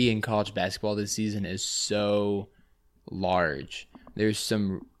parity in college basketball this season is so large. There's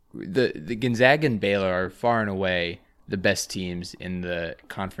the Gonzaga and Baylor are far and away the best teams in the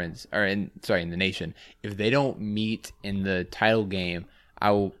conference, or in the nation. If they don't meet in the title game,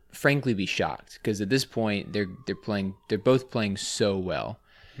 I will frankly be shocked, because at this point they're both playing so well.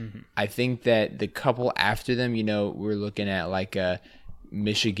 Mm-hmm. I think that the couple after them, we're looking at like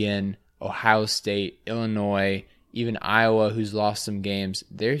Michigan, Ohio State, Illinois, even Iowa, who's lost some games.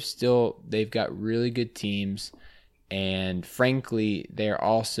 They've got really good teams, and frankly, they're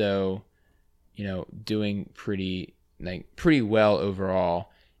also, doing pretty well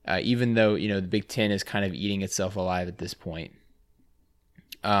overall. Even though the Big Ten is kind of eating itself alive at this point.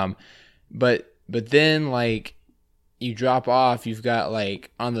 But then like you drop off, you've got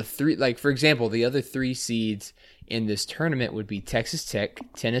like on the 3, like for example, the other 3 seeds in this tournament would be Texas Tech,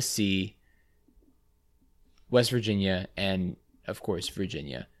 Tennessee, West Virginia, and of course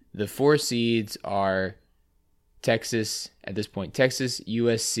Virginia. The 4 seeds are Texas at this point, Texas,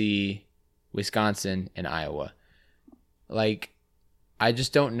 USC, Wisconsin, and Iowa. Like, I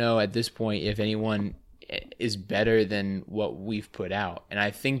just don't know at this point if anyone is better than what we've put out. And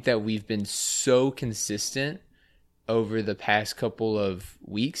I think that we've been so consistent over the past couple of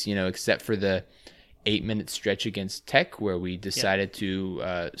weeks, except for the 8-minute stretch against Tech where we decided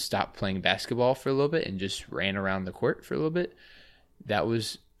to stop playing basketball for a little bit and just ran around the court for a little bit. That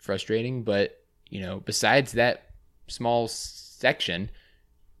was frustrating. But, besides that small section,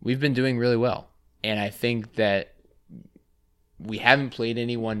 we've been doing really well. And I think that we haven't played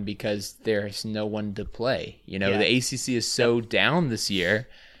anyone because there's no one to play. The ACC is so down this year.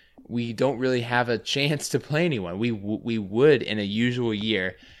 We don't really have a chance to play anyone. We would, in a usual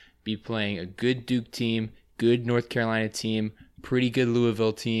year, be playing a good Duke team, good North Carolina team, pretty good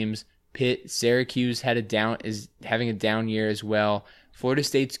Louisville teams. Pitt, Syracuse is having a down year as well. Florida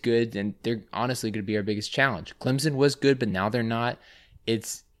State's good, and they're honestly going to be our biggest challenge. Clemson was good, but now they're not.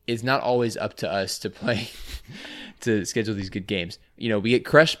 It's not always up to us to play, to schedule these good games. We get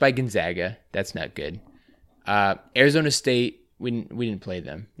crushed by Gonzaga. That's not good. Arizona State, we didn't play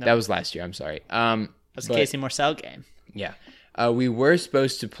them. Nope. That was last year. I'm sorry. That's the Casey Morsell game. Yeah. We were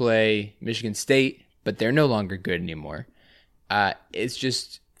supposed to play Michigan State, but they're no longer good anymore. It's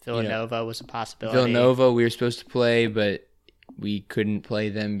just Villanova was a possibility. Villanova, we were supposed to play, but we couldn't play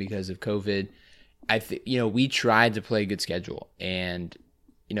them because of COVID. I think we tried to play a good schedule, and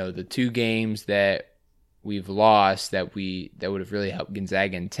the 2 games that we've lost that would have really helped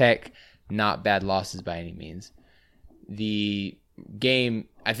Gonzaga and Tech, not bad losses by any means. The game,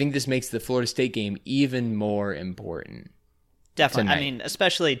 I think this makes the Florida State game even more important. Definitely. tonight. I mean,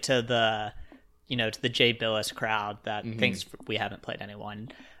 especially to the to the Jay Billis crowd that thinks we haven't played anyone.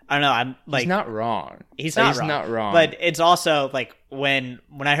 I don't know. I'm like, he's not wrong. He's Like, not wrong. But it's also like when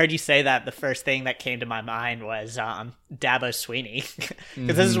I heard you say that, the first thing that came to my mind was Dabo Swinney,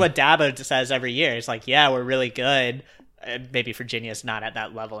 because this is what Dabo says every year. It's like, yeah, we're really good. Maybe Virginia's not at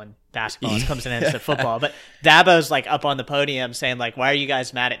that level in basketball. It comes into football, but Dabo's like up on the podium saying like, "Why are you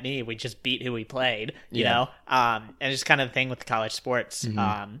guys mad at me? We just beat who we played." You know, and it's kind of the thing with college sports.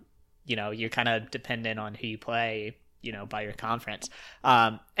 You're kind of dependent on who you play, by your conference.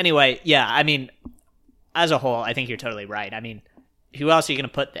 Anyway, yeah, I mean, as a whole, I think you're totally right. I mean, who else are you going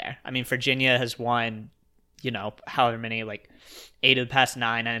to put there? I mean, Virginia has won, however many, like 8 of the past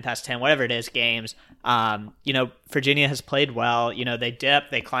 9 of the past 10, whatever it is, games. Virginia has played well. They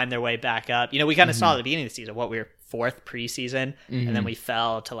dipped, they climbed their way back up. We kind of saw at the beginning of the season, we were 4th preseason, and then we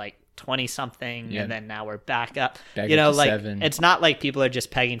fell to like 20 something, and then now we're back up. Back up to 7. It's not like people are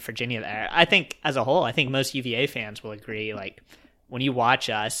just pegging Virginia there. I think as a whole, I think most UVA fans will agree. Like when you watch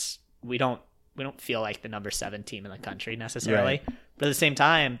us, we don't feel like the number 7 team in the country necessarily. Right. But at the same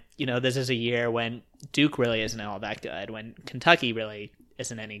time, this is a year when Duke really isn't all that good, when Kentucky really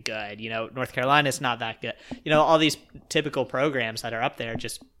isn't any good. North Carolina's not that good. All these typical programs that are up there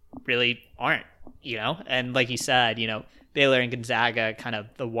just really aren't. And like you said, Baylor and Gonzaga, kind of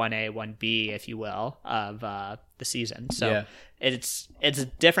the 1A, 1B, if you will, of the season. So it's a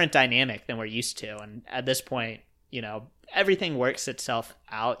different dynamic than we're used to. And at this point, everything works itself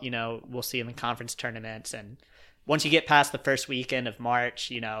out. We'll see in the conference tournaments, and once you get past the first weekend of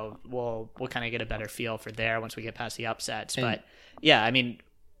March, we'll kind of get a better feel for there once we get past the upsets. But yeah, I mean,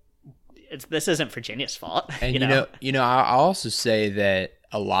 this isn't Virginia's fault. And I'll also say that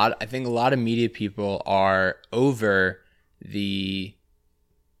I think a lot of media people are over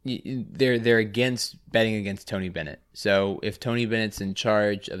they're against betting against Tony Bennett. So if Tony Bennett's in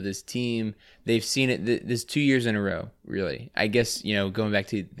charge of this team, they've seen it this 2 years in a row, really. I guess, going back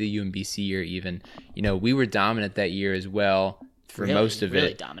to the UMBC year even, we were dominant that year as well for most of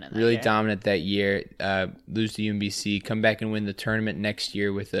it. Really dominant that year. Lose to UMBC, come back and win the tournament next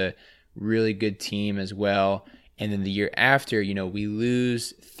year with a really good team as well. And then the year after, we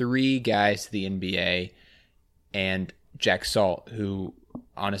lose 3 guys to the NBA, and Jack Salt, who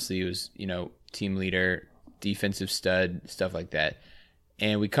honestly was, team leader, defensive stud, stuff like that.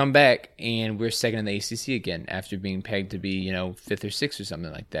 And we come back and we're second in the ACC again after being pegged to be, 5th or 6th or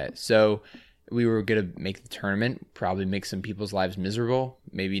something like that. So we were going to make the tournament, probably make some people's lives miserable,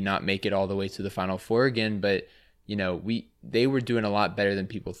 maybe not make it all the way to the Final Four again, but they were doing a lot better than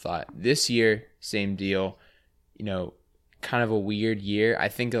people thought. This year, same deal, kind of a weird year. I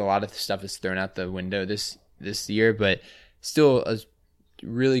think a lot of stuff is thrown out the window this year, but still a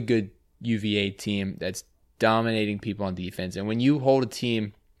really good UVA team that's dominating people on defense. And when you hold a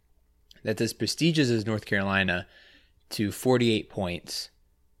team that's as prestigious as North Carolina to 48 points,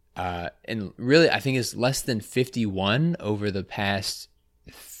 and really I think it's less than 51 over the past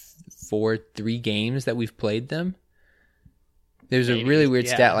 3 games that we've played them. There's a really weird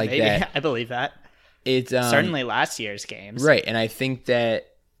stat like that. I believe that. It's certainly last year's games. Right, and I think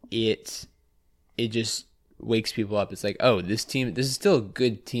that it just wakes people up. It's like, oh, this is still a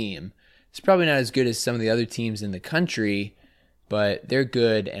good team. It's probably not as good as some of the other teams in the country, but they're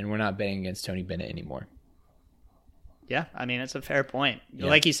good, and we're not betting against Tony Bennett anymore. Yeah, I mean, it's a fair point. Yeah.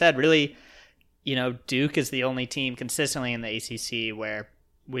 Like you said, really, Duke is the only team consistently in the ACC where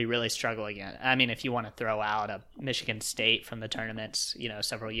we really struggle again. I mean, if you want to throw out a Michigan State from the tournaments,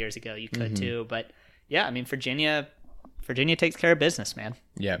 several years ago, you could too. But yeah, I mean, Virginia takes care of business, man.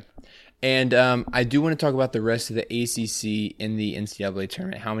 Yeah. And I do want to talk about the rest of the ACC in the NCAA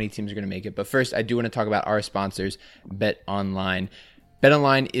tournament, how many teams are going to make it. But first, I do want to talk about our sponsors, BetOnline.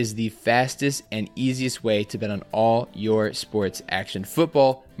 BetOnline is the fastest and easiest way to bet on all your sports action.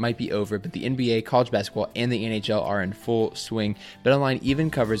 Football might be over, but the NBA, college basketball, and the NHL are in full swing. BetOnline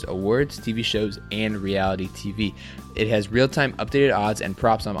even covers awards, TV shows, and reality TV. It has real-time updated odds and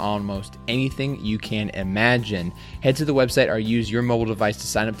props on almost anything you can imagine. Head to the website or use your mobile device to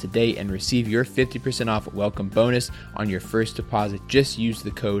sign up today and receive your 50% off welcome bonus on your first deposit. Just use the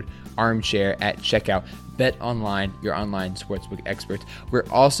code armchair at checkout. Bet Online, your online sportsbook experts. We're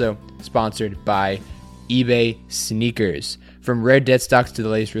also sponsored by eBay Sneakers. From rare dead stocks to the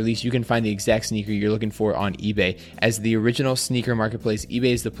latest release, you can find the exact sneaker you're looking for on eBay. As the original sneaker marketplace,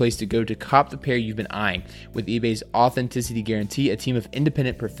 eBay is the place to go to cop the pair you've been eyeing. With eBay's authenticity guarantee, a team of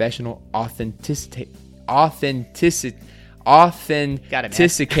independent professional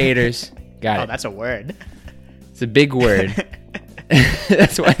authenticators. Got it. Oh, that's a word. It's a big word.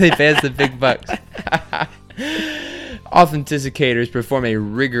 That's why they pay us the big bucks. Authenticators perform a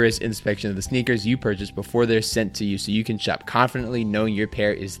rigorous inspection of the sneakers you purchase before they're sent to you, so you can shop confidently knowing your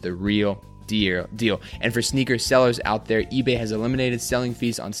pair is the real deal. And for sneaker sellers out there, eBay has eliminated selling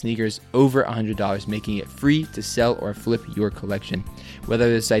fees on sneakers over $100, making it free to sell or flip your collection.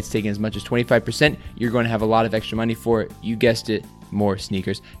 Whether the site's taking as much as 25%, you're going to have a lot of extra money for it. You guessed it, more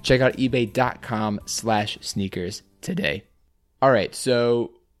sneakers. Check out ebay.com/sneakers today. All right,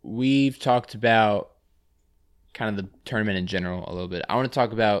 so we've talked about kind of the tournament in general a little bit. I want to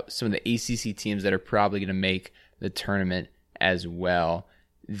talk about some of the ACC teams that are probably going to make the tournament as well.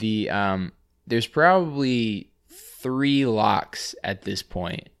 There's probably 3 locks at this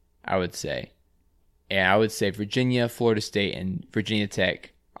point, I would say. And I would say Virginia, Florida State, and Virginia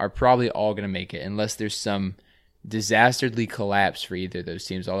Tech are probably all going to make it unless there's some disastrously collapse for either of those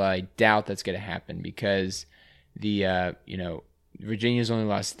teams, although I doubt that's going to happen because Virginia's only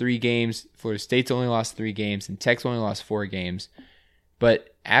lost 3 games, Florida State's only lost 3 games, and Tech's only lost 4 games.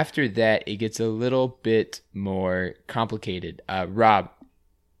 But after that, it gets a little bit more complicated. Rob,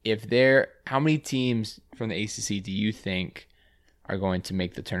 how many teams from the ACC do you think are going to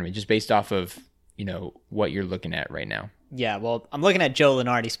make the tournament, just based off of what you're looking at right now? Yeah, well, I'm looking at Joe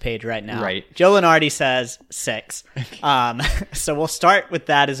Lunardi's page right now. Right. Joe Lunardi says 6. So we'll start with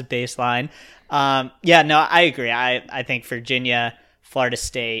that as a baseline. I agree. I think Virginia, Florida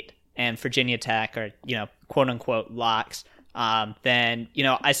State, and Virginia Tech are, quote unquote locks. Then,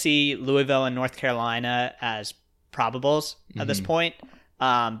 I see Louisville and North Carolina as probables at this point.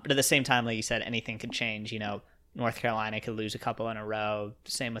 But at the same time, like you said, anything could change. North Carolina could lose a couple in a row.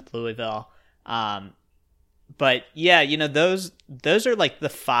 Same with Louisville. But yeah, those are like the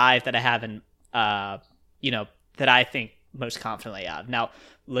 5 that I have in, that I think most confidently of. Now,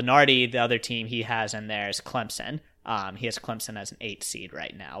 Lunardi, the other team he has in there is Clemson. He has Clemson as an 8 seed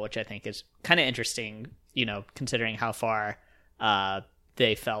right now, which I think is kind of interesting, considering how far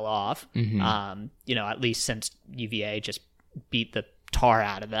they fell off. At least since UVA just beat the tar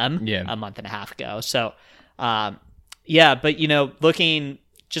out of them a month and a half ago. So, but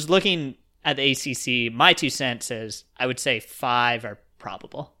looking at the ACC, my 2 cents is I would say 5 are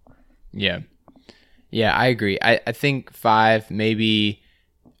probable. Yeah, I agree. I think 5, maybe.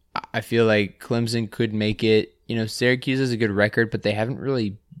 I feel like Clemson could make it. Syracuse has a good record, but they haven't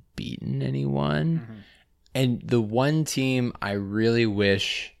really beaten anyone. Mm-hmm. And the one team I really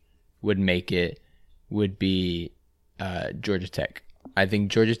wish would make it would be Georgia Tech. I think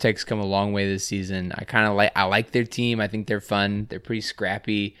Georgia Tech's come a long way this season. I like their team. I think they're fun. They're pretty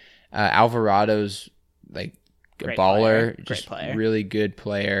scrappy. Alvarado's like a baller, just really good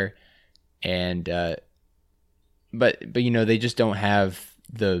player. And but they just don't have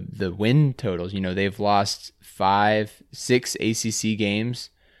the win totals. They've lost 6 ACC games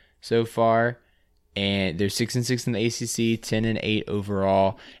so far, and they're 6-6 in the ACC, 10-8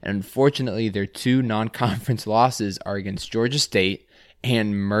 overall. And unfortunately, their 2 non-conference losses are against Georgia State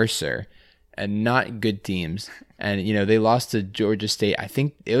and Mercer, and not good teams. And they lost to Georgia State. I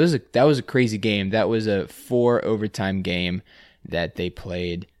think that was a crazy game. That was a 4 overtime game that they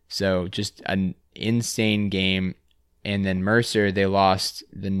played. So just an insane game. And then Mercer, they lost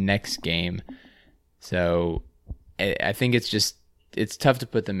the next game. So I think it's tough to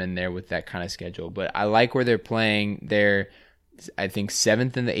put them in there with that kind of schedule. But I like where they're playing. They're, I think,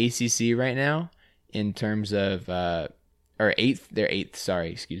 7th in the ACC right now in terms of, or 8th. They're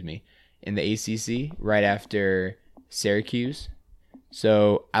 8th, in the ACC, right after Syracuse.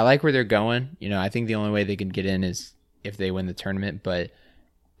 So I like where they're going. I think the only way they can get in is if they win the tournament. But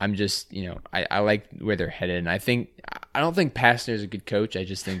I'm just, I like where they're headed. And I don't think Pastner's a good coach. I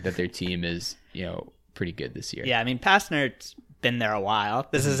just think that their team is, pretty good this year. Yeah, Pastner's been there a while.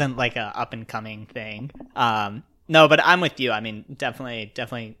 This isn't like a up and coming thing. No, but I'm with you.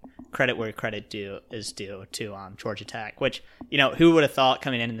 Definitely credit where credit is due to Georgia Tech, which, who would have thought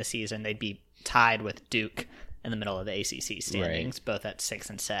coming in the season they'd be tied with Duke in the middle of the ACC standings, right, both at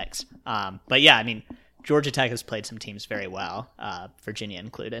 6-6. But yeah, Georgia Tech has played some teams very well, Virginia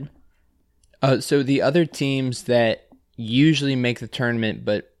included. So the other teams that usually make the tournament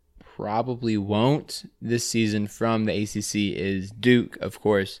but probably won't this season from the ACC is Duke, of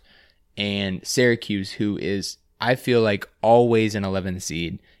course, and Syracuse, who is, I feel like, always an 11th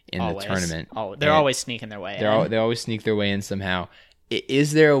seed in the tournament. Oh, they're always sneaking their way in. They always sneak their way in somehow.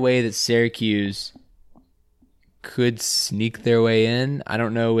 Is there a way that Syracuse could sneak their way in? I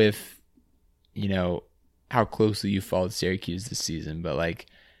don't know if, how closely you followed Syracuse this season, but like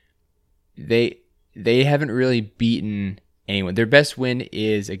they haven't really beaten anyone. Their best win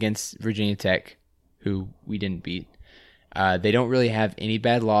is against Virginia Tech, who we didn't beat. They don't really have any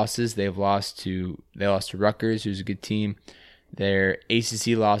bad losses. They lost to Rutgers, who's a good team. Their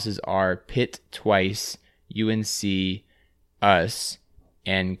ACC losses are Pitt twice, UNC, us,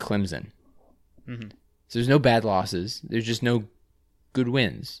 and Clemson. Mm-hmm. So there's no bad losses. There's just no good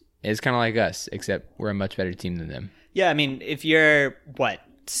wins. It's kind of like us, except we're a much better team than them. Yeah, I mean, if you're, 6th,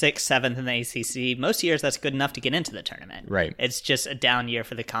 7th in the ACC, most years that's good enough to get into the tournament. Right. It's just a down year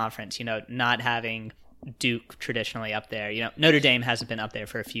for the conference, not having Duke traditionally up there. Notre Dame hasn't been up there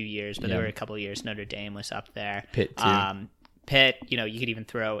for a few years, but there were a couple of years Notre Dame was up there. Pitt, too. Pitt, you could even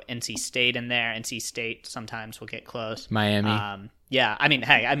throw NC State in there. NC State sometimes will get close. Miami. Yeah,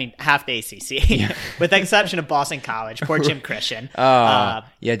 half the ACC, with the exception of Boston College. Poor Jim Christian.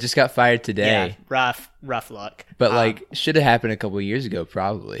 Just got fired today. Yeah, rough look. But should have happened a couple of years ago,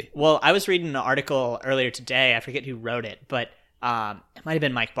 probably. Well, I was reading an article earlier today. I forget who wrote it, but it might have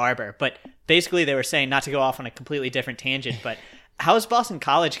been Mike Barber. But basically, they were saying, not to go off on a completely different tangent, but how is Boston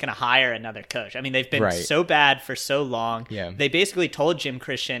College going to hire another coach? I mean, they've been so bad for so long. Yeah. They basically told Jim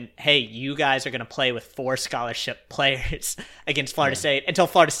Christian, hey, you guys are going to play with 4 scholarship players against Florida State, until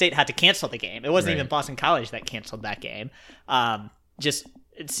Florida State had to cancel the game. It wasn't even Boston College that canceled that game.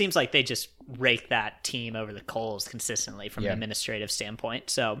 It seems like they just rake that team over the coals consistently from an administrative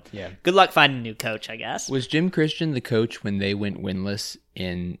standpoint. So good luck finding a new coach, I guess. Was Jim Christian the coach when they went winless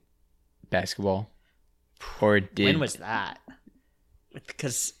in basketball? When was that?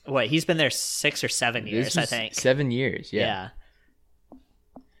 Because he's been there 6 or 7 years, I think. 7 years, yeah.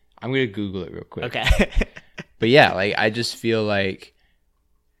 I'm gonna Google it real quick. Okay. But yeah, I just feel like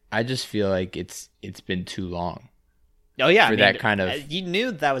it's been too long. Oh yeah, for that kind of. You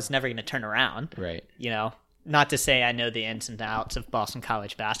knew that was never going to turn around, right? Not to say I know the ins and outs of Boston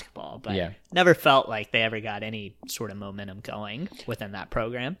College basketball, but never felt like they ever got any sort of momentum going within that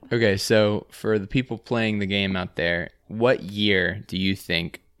program. Okay, so for the people playing the game out there, what year do you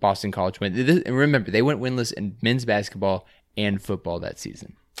think Boston College went? And remember, they went winless in men's basketball and football that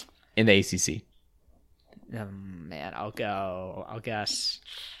season in the ACC. Man, I'll guess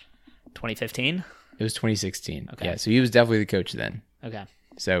 2015. It was 2016. Okay. Yeah, so he was definitely the coach then. Okay.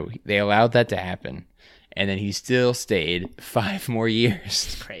 So they allowed that to happen. And then he still stayed 5 more years.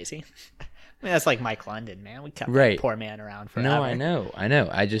 It's crazy. I mean, that's like Mike London, man. We kept that poor man around forever. No, I know.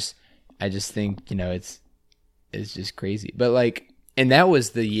 I just think, it's just crazy. But and that was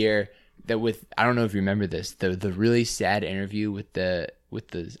the year that I don't know if you remember this, the really sad interview with the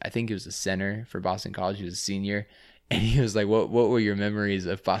I think it was the center for Boston College. He was a senior, and he was like, "What were your memories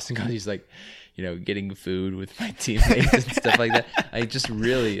of Boston College?" He's like, getting food with my teammates and stuff like that. Just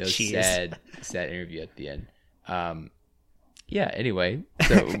really a sad interview at the end. Anyway.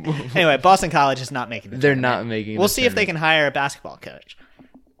 So Boston College is not making the They're tournament. not making We'll see if they can hire a basketball coach.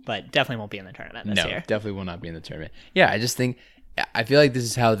 But definitely won't be in the tournament this year. No, definitely will not be in the tournament. Yeah, I feel like this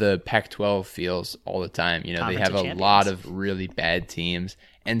is how the Pac-12 feels all the time. They have a lot of really bad teams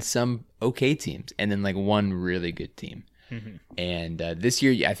and some okay teams, and then one really good team. Mm-hmm. And this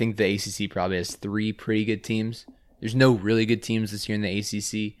year, I think the ACC probably has 3 pretty good teams. There's no really good teams this year in the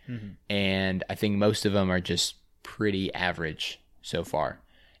ACC, and I think most of them are just pretty average so far.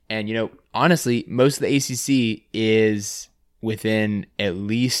 And, honestly, most of the ACC is within at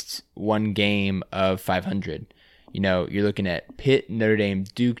least 1 game of 500. You're looking at Pitt, Notre Dame,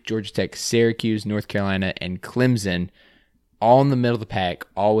 Duke, Georgia Tech, Syracuse, North Carolina, and Clemson, all in the middle of the pack,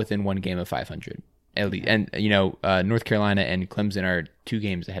 all within 1 game of 500. At least. And, North Carolina and Clemson are 2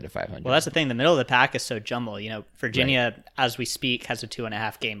 games ahead of 500. Well, that's the thing. The middle of the pack is so jumbled. Virginia, as we speak, has a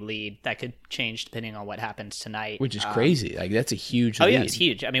 2.5 game lead. That could change depending on what happens tonight. Which is crazy. That's a huge lead. Oh, yeah, it's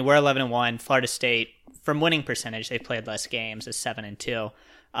huge. I mean, we're 11-1. Florida State, from winning percentage, they've played less games, is 7-2.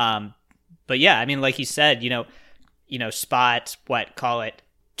 But, yeah, I mean, like you said, spots, call it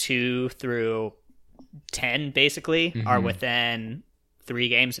 2 through 10, basically, are within 3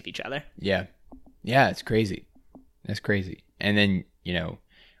 games of each other. Yeah. Yeah, it's crazy. That's crazy. And then,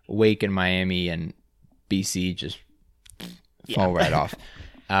 Wake and Miami and BC just fall right off.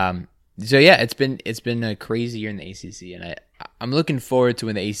 So yeah, it's been a crazy year in the ACC, and I'm looking forward to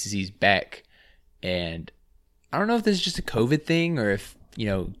when the ACC's back. And I don't know if this is just a COVID thing or if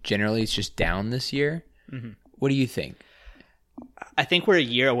generally it's just down this year. Mm-hmm. What do you think? I think we're a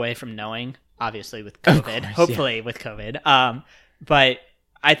year away from knowing, obviously with COVID, hopefully with COVID. But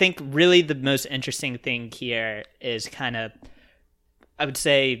I think really the most interesting thing here is kind of, I would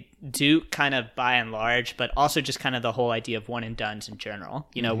say Duke kind of by and large, but also just kind of the whole idea of one and dones in general.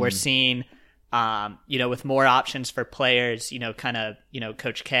 We're seeing, with more options for players, kind of,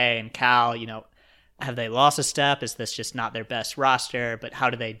 Coach K and Cal, have they lost a step? Is this just not their best roster? But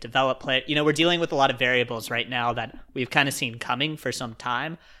how do they develop play? We're dealing with a lot of variables right now that we've kind of seen coming for some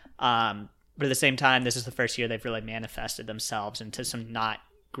time. But at the same time, this is the first year they've really manifested themselves into some not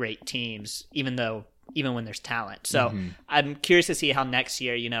great teams, even when there's talent. So I'm curious to see how next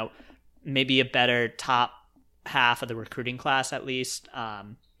year, maybe a better top half of the recruiting class, at least,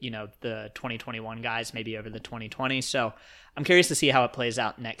 the 2021 guys, maybe over the 2020. So I'm curious to see how it plays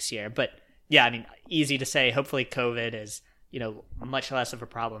out next year. But yeah, I mean, easy to say, hopefully COVID is, much less of a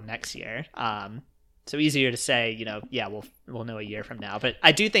problem next year. So easier to say, we'll know a year from now. But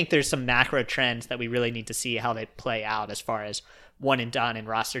I do think there's some macro trends that we really need to see how they play out as far as one and done and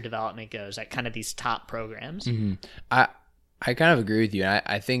roster development goes at kind of these top programs. I kind of agree with you.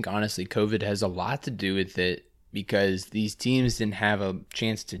 I think, honestly, COVID has a lot to do with it because these teams didn't have a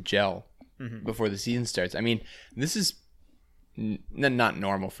chance to gel before the season starts. I mean, this is not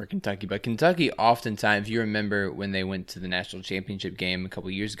normal for Kentucky, but Kentucky oftentimes, you remember when they went to the national championship game a couple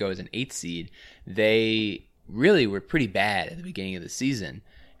of years ago as an 8th seed, they really were pretty bad at the beginning of the season.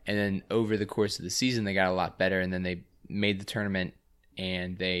 And then over the course of the season, they got a lot better, and then they made the tournament,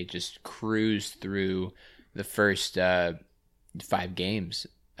 and they just cruised through the first 5 games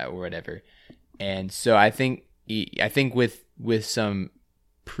or whatever. And so I think with some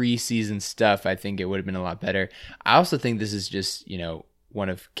preseason stuff, I think it would have been a lot better. I also think this is just, one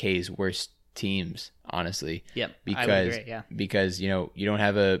of K's worst teams, honestly. Yep. Because, I would agree, yeah. Because, you don't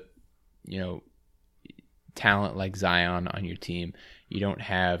have a, talent like Zion on your team. You don't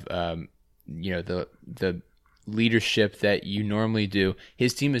have, the leadership that you normally do.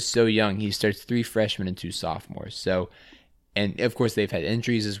 His team is so young. He starts 3 freshmen and 2 sophomores. So, and of course they've had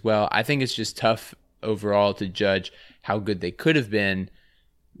injuries as well. I think it's just tough overall to judge how good they could have been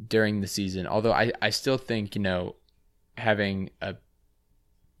during the season. Although I still think, having a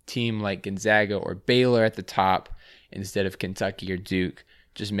team like Gonzaga or Baylor at the top instead of Kentucky or Duke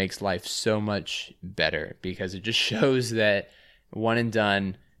just makes life so much better, because it just shows that one and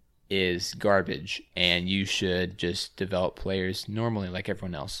done is garbage and you should just develop players normally like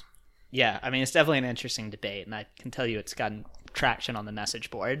everyone else. Yeah, I mean, it's definitely an interesting debate, and I can tell you it's gotten traction on the message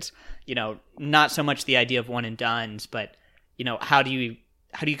boards. Not so much the idea of one and dones, but how do you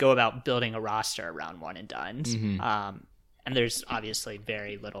go about building a roster around one and dones? And there's obviously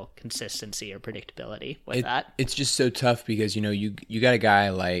very little consistency or predictability with that. It's just so tough because you got a guy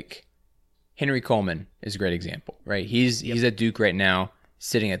like Henry Coleman is a great example, right? He's at Duke right now,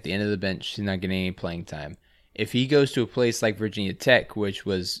 sitting at the end of the bench. He's not getting any playing time. If he goes to a place like Virginia Tech, which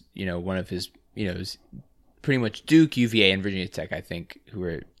was one of his was pretty much Duke, UVA, and Virginia Tech, I think,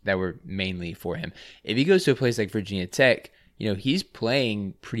 that were mainly for him. If he goes to a place like Virginia Tech, he's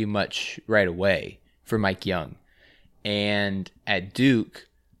playing pretty much right away for Mike Young. And at Duke,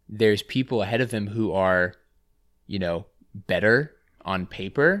 there's people ahead of him who are, better on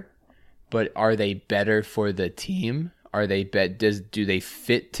paper, but are they better for the team? Are they do they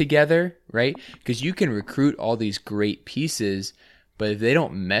fit together, right? Because you can recruit all these great pieces, but if they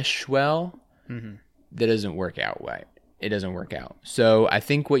don't mesh well, that doesn't work out right. It doesn't work out. So I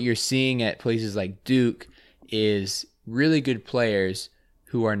think what you're seeing at places like Duke is really good players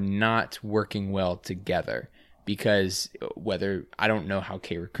who are not working well together, because I don't know how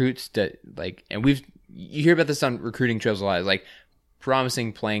K recruits and you hear about this on recruiting trails a lot, like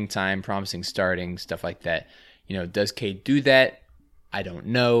promising playing time, promising starting, stuff like that. Does K do that? I don't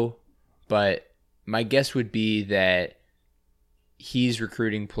know, but my guess would be that he's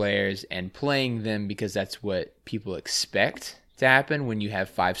recruiting players and playing them because that's what people expect to happen when you have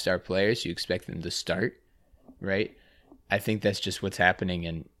 5-star players. You expect them to start, right? I think that's just what's happening,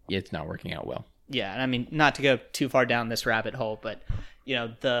 and it's not working out well. Yeah, and I mean, not to go too far down this rabbit hole, but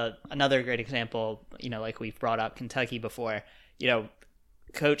another great example, like we've brought up Kentucky before,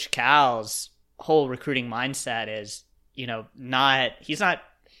 Coach Cal's whole recruiting mindset is, he's not,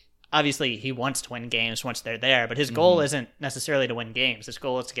 obviously he wants to win games once they're there, but his goal isn't necessarily to win games. His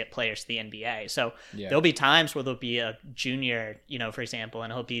goal is to get players to the NBA. So there'll be times where there'll be a junior, for example,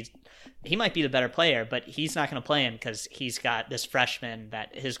 and he might be the better player, but he's not going to play him because he's got this freshman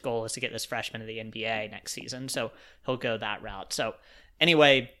that his goal is to get this freshman to the NBA next season. So he'll go that route. So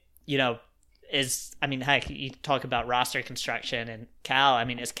anyway, heck, you talk about roster construction and Cal. I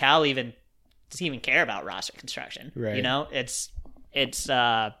mean, does he even care about roster construction? Right. it's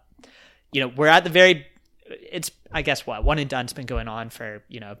we're at the very. It's, I guess, one and done's been going on for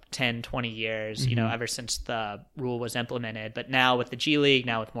 10, 20 years. Ever since the rule was implemented. But now with the G League,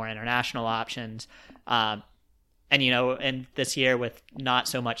 now with more international options, and this year with not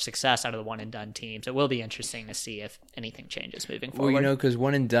so much success out of the one and done teams, it will be interesting to see if anything changes moving forward. Well, because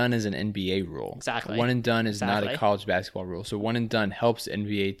one and done is an NBA rule. Exactly. One and done is not a college basketball rule. So one and done helps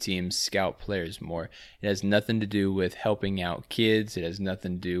NBA teams scout players more. It has nothing to do with helping out kids. It has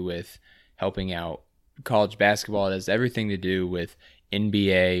nothing to do with helping out college basketball. It has everything to do with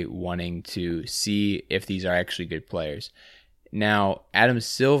NBA wanting to see if these are actually good players. Now, Adam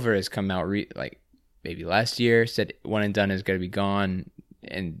Silver has come out maybe last year, said one and done is going to be gone,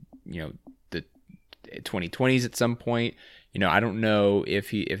 and the 2020s at some point. I don't know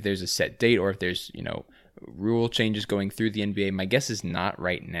if there's a set date or if there's rule changes going through the NBA. My guess is not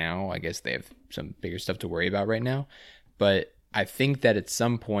right now. I guess they have some bigger stuff to worry about right now, but I think that at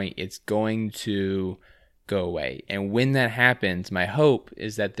some point it's going to go away. And when that happens, my hope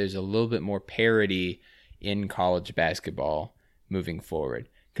is that there's a little bit more parity in college basketball moving forward.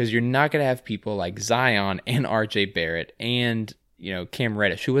 Because you're not going to have people like Zion and RJ Barrett and, Cam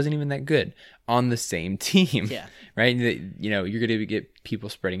Reddish, who wasn't even that good, on the same team. Yeah. Right? You're going to get people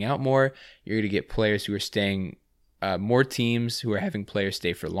spreading out more. You're going to get players who are staying, more teams who are having players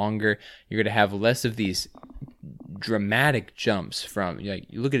stay for longer. You're going to have less of these dramatic jumps from,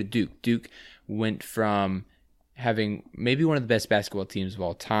 you look at Duke. Duke went from having maybe one of the best basketball teams of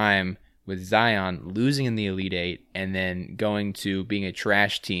all time with Zion losing in the Elite Eight and then going to being a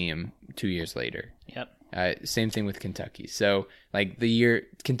trash team 2 years later. Yep. Same thing with Kentucky. So the year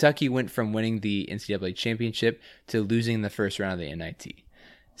Kentucky went from winning the NCAA championship to losing the first round of the NIT.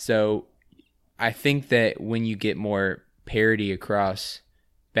 So I think that when you get more parity across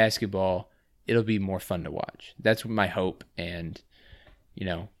basketball, it'll be more fun to watch. That's my hope. And,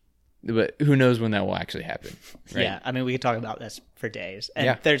 but who knows when that will actually happen. Right? Yeah. I mean, we could talk about this for days.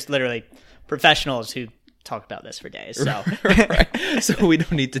 And there's literally professionals who talk about this for days. So. Right. So we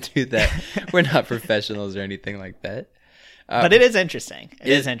don't need to do that. We're not professionals or anything like that. But it is interesting. It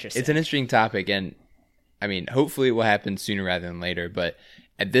is interesting. It's an interesting topic. And I mean, hopefully it will happen sooner rather than later. But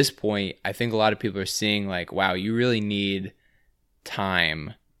at this point, I think a lot of people are seeing wow, you really need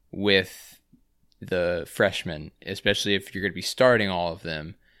time with the freshmen, especially if you're going to be starting all of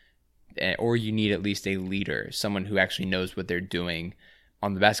them, or you need at least a leader, someone who actually knows what they're doing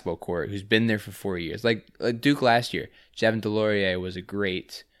on the basketball court, who's been there for 4 years. Like Duke last year, Javin DeLaurier was a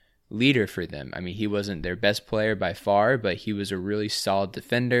great leader for them. I mean, he wasn't their best player by far, but he was a really solid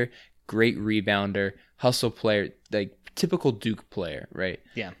defender, great rebounder, hustle player, typical Duke player, right?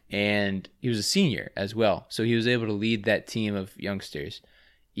 Yeah. And he was a senior as well, so he was able to lead that team of youngsters,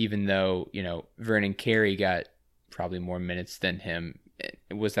 even though, Vernon Carey got probably more minutes than him.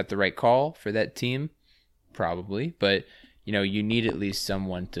 Was that the right call for that team? Probably. But, you need at least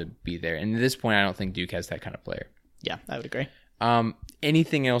someone to be there. And at this point, I don't think Duke has that kind of player. Yeah, I would agree.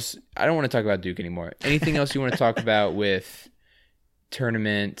 Anything else? I don't want to talk about Duke anymore. Anything else you want to talk about with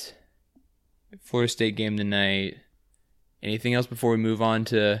tournament, Florida State game tonight? Anything else before we move on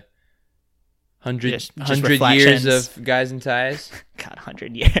to 100 years of guys and ties? God,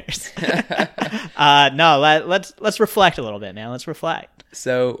 100 years. No, let's reflect a little bit, man. Let's reflect.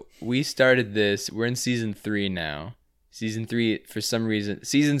 So we started this. We're in season 3 now. Season 3, for some reason,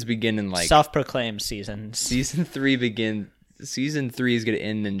 seasons begin in self-proclaimed seasons. Season 3 is going to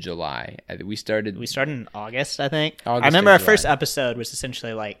end in July. We started in August, I think. August I remember our first episode was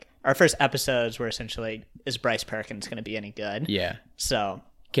essentially our first episodes were essentially, is Bryce Perkins going to be any good? Yeah. So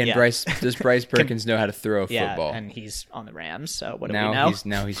does Bryce Perkins know how to throw a football? Yeah, and he's on the Rams, so what do we know?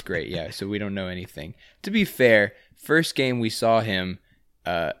 Now he's great, yeah, so we don't know anything. To be fair, first game we saw him,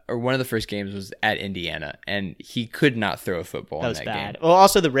 or one of the first games was at Indiana, and he could not throw a football in that bad. game. Well,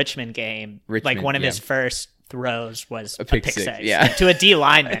 also the Richmond game, one of his first throws was a pick six to a D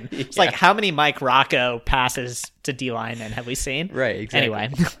lineman. It's how many Mike Rocco passes to D linemen have we seen? Right, exactly.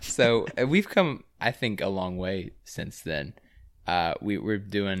 Anyway. So we've come, I think, a long way since then.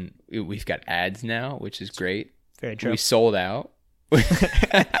 We've got ads now, which is great. Very true. We sold out.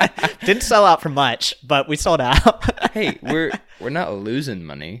 Didn't sell out for much, but we sold out. Hey, we're not losing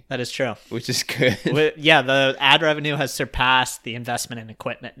money. That is true. Which is good. The ad revenue has surpassed the investment in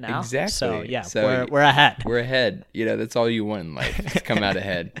equipment now. Exactly. So we're ahead. We're ahead. That's all you want in life, is to come out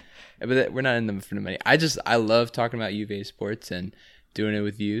ahead. But we're not in them for the money. I love talking about UVA sports and doing it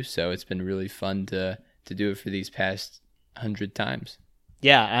with you. So it's been really fun to do it for these past 100 times.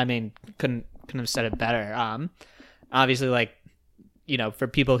 Yeah, I mean, couldn't have said it better. Obviously, for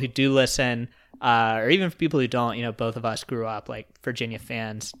people who do listen, or even for people who don't, both of us grew up like Virginia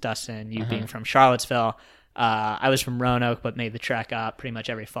fans. Dustin, you being from Charlottesville. I was from Roanoke, but made the trek up pretty much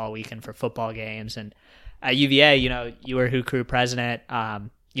every fall weekend for football games. And at UVA, you were Who Crew president,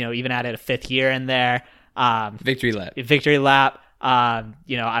 even added a 5th year in there. Victory lap.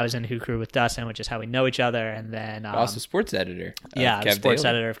 I was in Who Crew with Dustin, which is how we know each other. And then also sports editor. Sports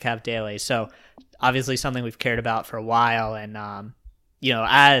editor of Cav Daily. So obviously something we've cared about for a while. And,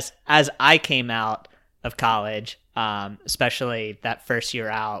 as I came out of college, especially that first year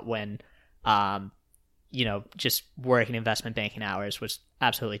out when, just working investment banking hours was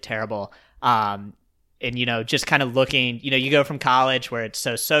absolutely terrible. And, just kind of looking, you go from college where it's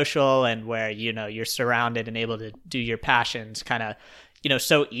so social and where, you're surrounded and able to do your passions kind of,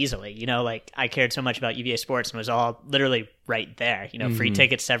 so easily, like I cared so much about UVA sports and was all literally right there, free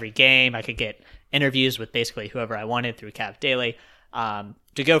tickets to every game. I could get interviews with basically whoever I wanted through Cav Daily.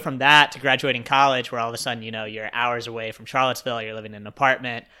 To go from that to graduating college where all of a sudden, you're hours away from Charlottesville, you're living in an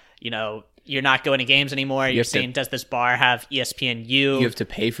apartment, you're not going to games anymore. You're saying, does this bar have ESPNU? You have to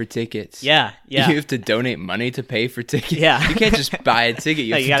pay for tickets. Yeah. You have to donate money to pay for tickets. Yeah. You can't just buy a ticket.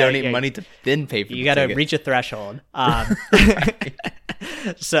 You have to donate money to then pay for the ticket. You got to reach a threshold.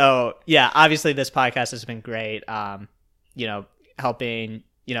 So, yeah, obviously this podcast has been great. Helping,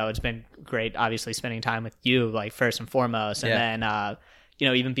 it's been great, obviously, spending time with you, like, first and foremost. And then,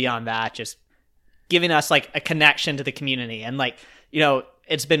 even beyond that, just giving us, like, a connection to the community. And, like,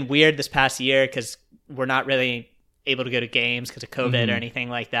 it's been weird this past year because we're not really able to go to games because of COVID or anything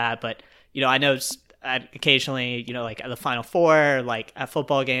like that. But, I know occasionally, like at the Final Four, like at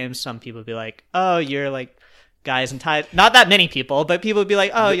football games, some people would be like, oh, you're like guys in ties. Not that many people, but people would be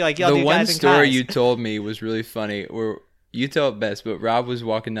like, oh, you're like, y'all do guys in ties. The one story you told me was really funny where you tell it best, but Rob was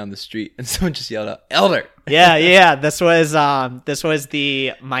walking down the street and someone just yelled out, Elder. Yeah. This was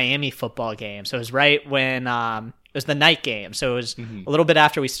the Miami football game. So it was right when, it was the night game, so it was a little bit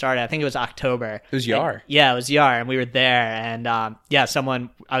after we started. I think it was October. It was Yar. It was Yar, and we were there. And I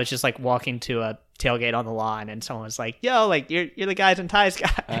was just like walking to a tailgate on the lawn, and someone was like, "Yo, like you're the guys in ties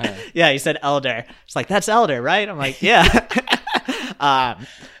guy." Yeah, he said Elder. It's like, that's Elder, right? I'm like, yeah. That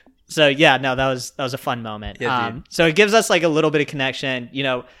was a fun moment. Yeah, so it gives us like a little bit of connection.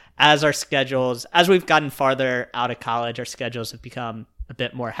 As we've gotten farther out of college, our schedules have become a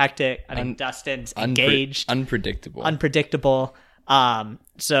bit more hectic. I mean, Dustin's engaged. Unpredictable.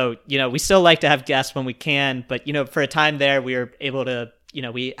 So, we still like to have guests when we can, but, for a time there, we were able to,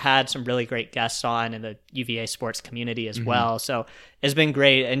 we had some really great guests on in the UVA sports community as well. So it's been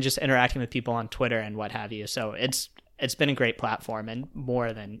great, and just interacting with people on Twitter and what have you. So it's been a great platform and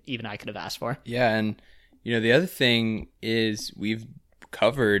more than even I could have asked for. Yeah. And, the other thing is we've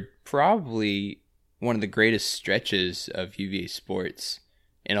covered probably one of the greatest stretches of UVA sports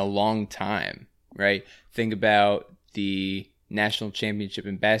in a long time, right? Think about the national championship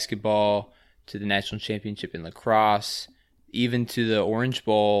in basketball, to the national championship in lacrosse, even to the Orange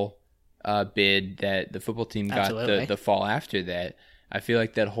Bowl bid that the football team got the fall after that. I feel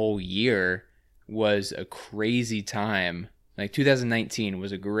like that whole year was a crazy time. Like 2019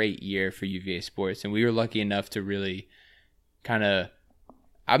 was a great year for UVA sports, and we were lucky enough to really kind of,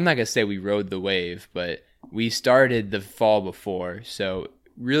 I'm not going to say we rode the wave, but we started the fall before. So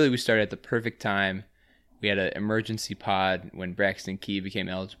really we started at the perfect time. We had an emergency pod when Braxton Key became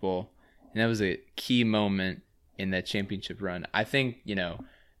eligible, and that was a key moment in that championship run. I think,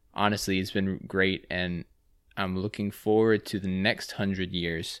 honestly, it's been great, and I'm looking forward to the next 100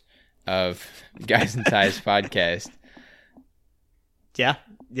 years of Guys in Ties podcast. Yeah.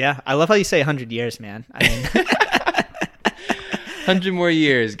 I love how you say 100 years, man. I mean... 100 more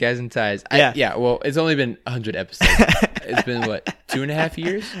years, Guys in Ties. Well, it's only been 100 episodes. It's been, what, 2.5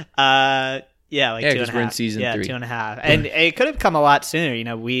 years? Like 2.5. Because we're in season 3. 2.5. And it could have come a lot sooner.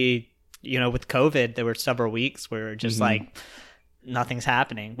 With COVID, there were several weeks where we were just like, nothing's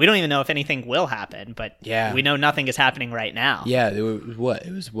happening. We don't even know if anything will happen, but we know nothing is happening right now. Yeah, it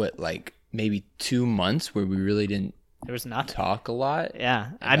was like maybe 2 months where we really didn't talk a lot.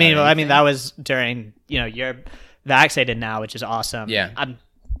 Yeah. I mean, that was during, you're vaccinated now, which is awesome. Yeah. I'm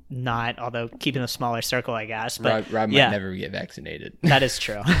not, although keeping a smaller circle, I guess. But Rob might never get vaccinated. That is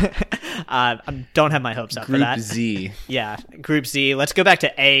true. I don't have my hopes up for that. Group Z. Yeah, Group Z. Let's go back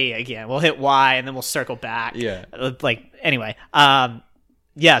to A again. We'll hit Y and then we'll circle back. Yeah. Anyway. So,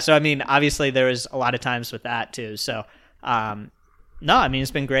 I mean, obviously there was a lot of times with that too. So,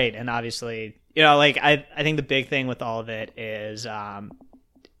 it's been great. And obviously, I think the big thing with all of it is,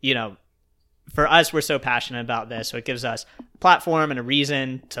 for us, we're so passionate about this, so it gives us a platform and a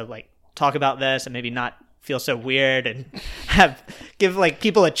reason to talk about this and maybe not feel so weird and give like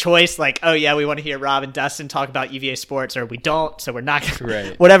people a choice, like, oh yeah, we want to hear Rob and Dustin talk about UVA sports, or we don't, so we're not gonna,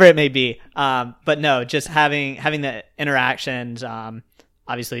 right. whatever it may be. But no, just having the interactions,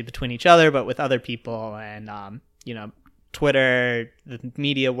 obviously between each other, but with other people, and Twitter, the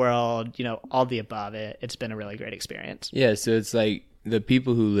media world, all the above. It's been a really great experience. Yeah, so it's like the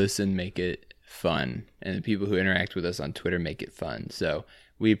people who listen make it fun, and the people who interact with us on Twitter make it fun. So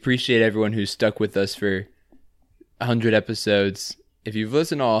we appreciate everyone who's stuck with us for 100 episodes. If you've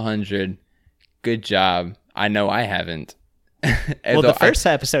listened to all 100, good job. I know I haven't. Well, the first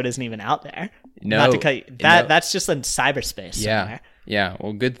episode isn't even out there. No, not to cut you, that's just in cyberspace somewhere. Yeah.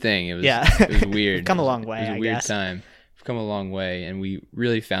 Well, good thing. It was weird. We've come a long way. It was a weird time. We've come a long way, and we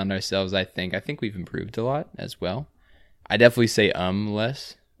really found ourselves. I think we've improved a lot as well. I definitely say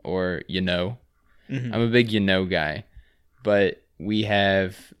less, or I'm a big guy, but we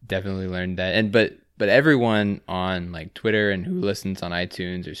have definitely learned that. And but everyone on like Twitter and who listens on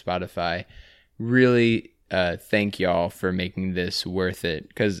iTunes or Spotify, really thank y'all for making this worth it.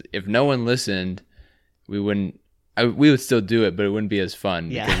 Because if no one listened, we would still do it, but it wouldn't be as fun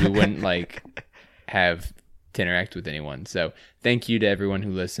because we wouldn't like have to interact with anyone. So thank you to everyone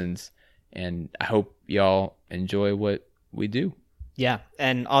who listens, and I hope y'all enjoy what we do. Yeah,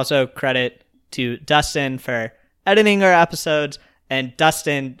 and also credit to Dustin for editing our episodes, and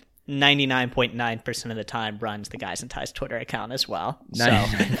Dustin 99.9% of the time runs the Guys and Ties Twitter account as well. So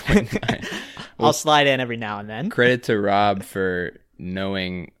 99.9. I'll slide in every now and then. Credit to Rob for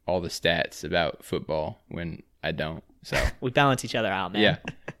knowing all the stats about football when I don't. So we balance each other out, man. Yeah,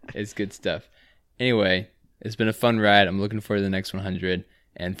 it's good stuff. Anyway, it's been a fun ride. I'm looking forward to the next 100,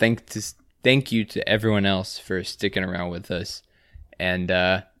 and thank you to everyone else for sticking around with us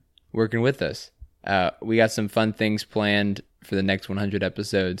and working with us. We got some fun things planned for the next 100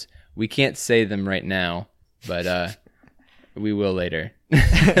 episodes. We can't say them right now, but we will later.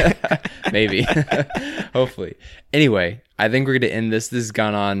 Maybe. Hopefully. Anyway, I think we're going to end this. This has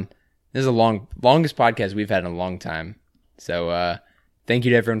gone on. This is the longest podcast we've had in a long time. So thank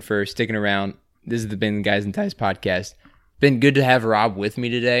you to everyone for sticking around. This has been the Guys and Ties podcast. Been good to have Rob with me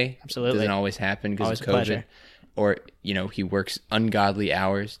today. Absolutely. Doesn't always happen because of COVID. Pleasure. Or, he works ungodly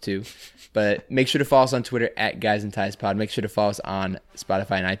hours too. But make sure to follow us on Twitter at Guys and Ties Pod. Make sure to follow us on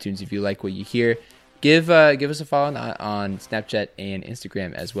Spotify and iTunes if you like what you hear. Give us a follow on Snapchat and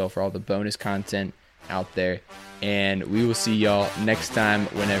Instagram as well for all the bonus content out there. And we will see y'all next time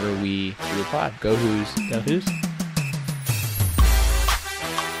whenever we do a pod. Go Hoos. Go Hoos.